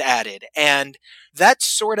pages added. And that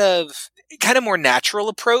sort of kind of more natural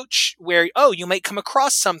approach where, you might come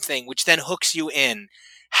across something which then hooks you in,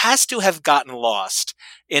 has to have gotten lost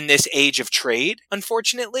in this age of trade,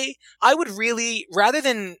 unfortunately. I would really, rather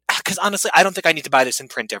than, because honestly, I don't think I need to buy this in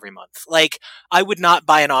print every month. Like, I would not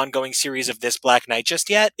buy an ongoing series of this Black Knight just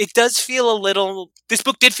yet. It does feel this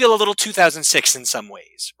book did feel a little 2006 in some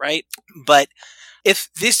ways, right? But if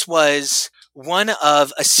this was one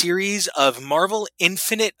of a series of Marvel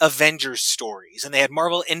Infinite Avengers stories, and they had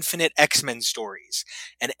Marvel Infinite X-Men stories.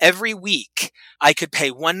 And every week I could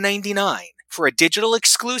pay $1.99 for a digital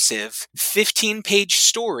exclusive 15-page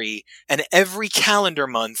story, and every calendar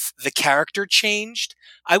month the character changed.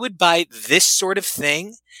 I would buy this sort of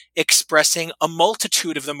thing expressing a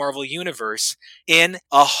multitude of the Marvel Universe in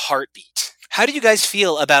a heartbeat. How do you guys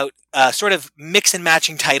feel about sort of mix and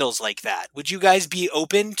matching titles like that? Would you guys be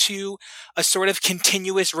open to a sort of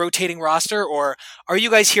continuous rotating roster, or are you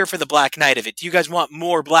guys here for the Black Knight of it? Do you guys want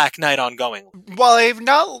more Black Knight ongoing? While I've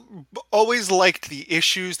not always liked the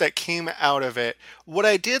issues that came out of it, what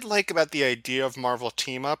I did like about the idea of Marvel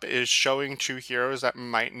Team Up is showing two heroes that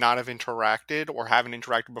might not have interacted or haven't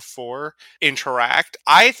interacted before interact.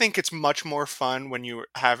 I think it's much more fun when you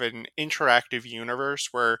have an interactive universe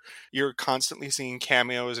where you're constantly seeing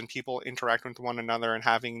cameos and people interact with one another and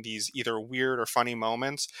having these either weird or funny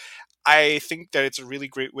moments. I think that it's a really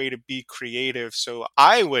great way to be creative. So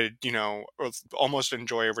I would, almost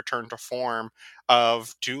enjoy a return to form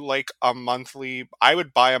of I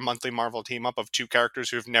would buy a monthly Marvel team up of two characters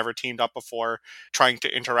who have never teamed up before trying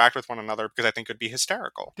to interact with one another, because I think it would be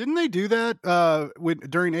hysterical. Didn't they do that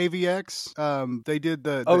during AVX? They did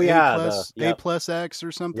the A plus X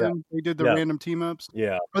or something. Yep. They did the random team ups.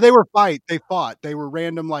 Yeah. Or they fought. They were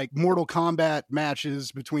random like Mortal Kombat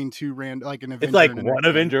matches between two random, like an Avenger. It's like one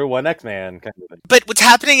Avenger, one X-Man kind of thing. But what's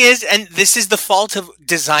happening is, and this is the fault of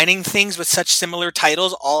designing things with such similar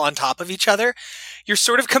titles all on top of each other, you're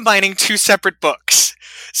sort of combining two separate books.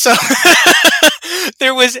 So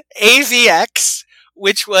there was AVX,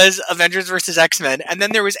 which was Avengers vs. X-Men, and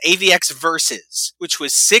then there was AVX Versus, which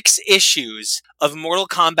was 6 issues of Mortal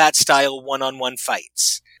Kombat style one-on-one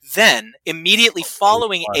fights. Then, immediately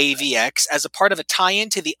following AVX, as a part of a tie-in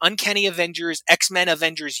to the Uncanny Avengers X-Men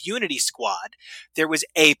Avengers Unity Squad, there was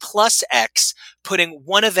A plus X, putting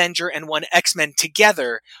one Avenger and one X-Men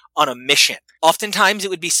together on a mission. Oftentimes, it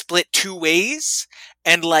would be split 2 ways,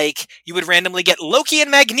 and you would randomly get Loki and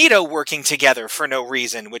Magneto working together for no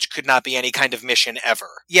reason, which could not be any kind of mission ever.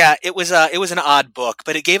 Yeah, it was an odd book,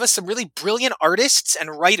 but it gave us some really brilliant artists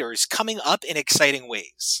and writers coming up in exciting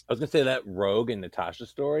ways. I was gonna say that Rogue and Natasha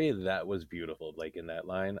story, that was beautiful. In that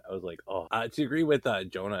line, I was like, to agree with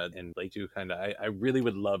Jonah and Blake too, kind of. I really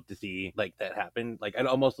would love to see that happen. I'd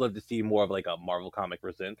almost love to see more of a Marvel comic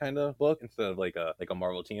present kind of book instead of a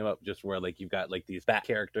Marvel team up, just where you've got these back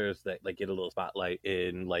characters that get a little spotlight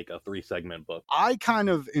in a 3-segment book. I kind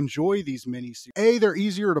of enjoy these miniseries. They're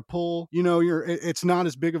easier to pull. It's not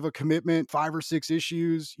as big of a commitment. 5 or 6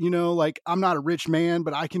 issues. I'm not a rich man,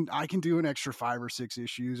 but I can do an extra 5 or 6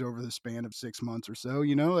 issues over the span of 6 months or so.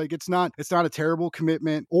 It's not a terrible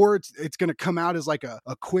commitment, or it's going to come out as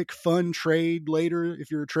a quick fun trade later if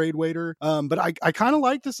you're a trade waiter. But I kind of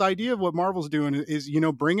like this idea of what Marvel's doing is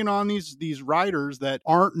bringing on these writers that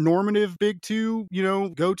aren't normative big 2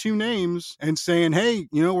 go-to names and saying, hey,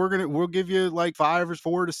 we'll give you 5 or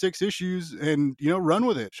 4 to 6 issues and run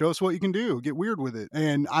with it, show us what you can do, get weird with it.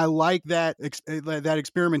 And I like that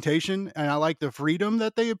experimentation, and I like the freedom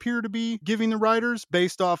that they appear to be giving the writers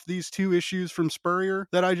based off these 2 issues from Spurrier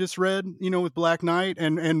that I just read, with Black Knight,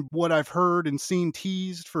 and what I've heard and seen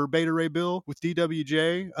teased for Beta Ray Bill with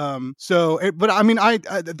DWJ.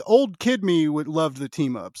 The old kid me would love the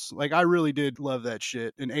team ups. I really did love that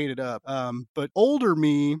shit and ate it up. But older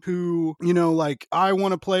me who, I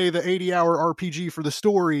want to play the 80-hour RPG for the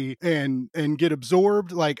story and get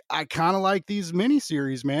absorbed. I kind of like these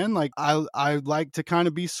miniseries, man. I like to kind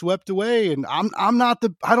of be swept away, and I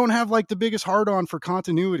don't have the biggest hard on for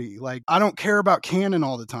continuity. I don't care about canon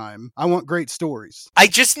all the time. I want great stories. I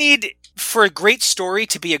just need, for a great story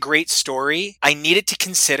to be a great story, I need it to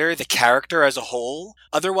consider the character as a whole.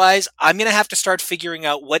 Otherwise, I'm going to have to start figuring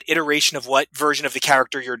out what iteration of what version of the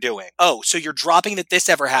character you're doing. Oh, so you're dropping that this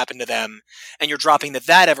ever happened to them, and you're dropping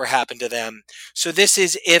that ever happened to them. So this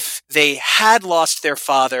is if they had lost their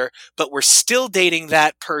father, but were still dating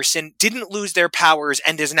that person, didn't lose their powers,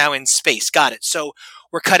 and is now in space. Got it. So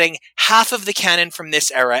we're cutting half of the canon from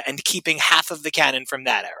this era and keeping half of the canon from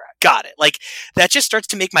that era. Got it. That just starts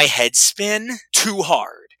to make my head spin too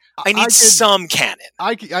hard. I need some canon.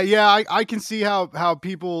 I can see how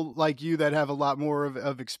people like you that have a lot more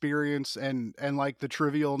of experience and the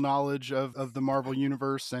trivial knowledge of the Marvel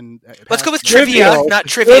universe and let's go with trivia, not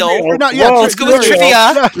trivial. Let's go with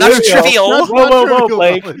trivia, not trivial. Whoa,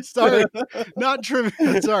 Blake. Sorry, not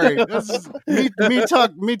trivial. Sorry,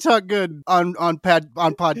 me talk good on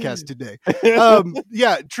podcast today.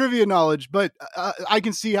 Trivia knowledge, but I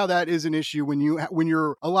can see how that is an issue when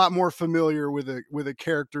you're a lot more familiar with a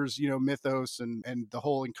character's Wars, mythos and the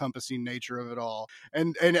whole encompassing nature of it all.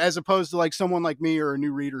 And as opposed to like someone like me or a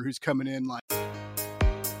new reader who's coming in like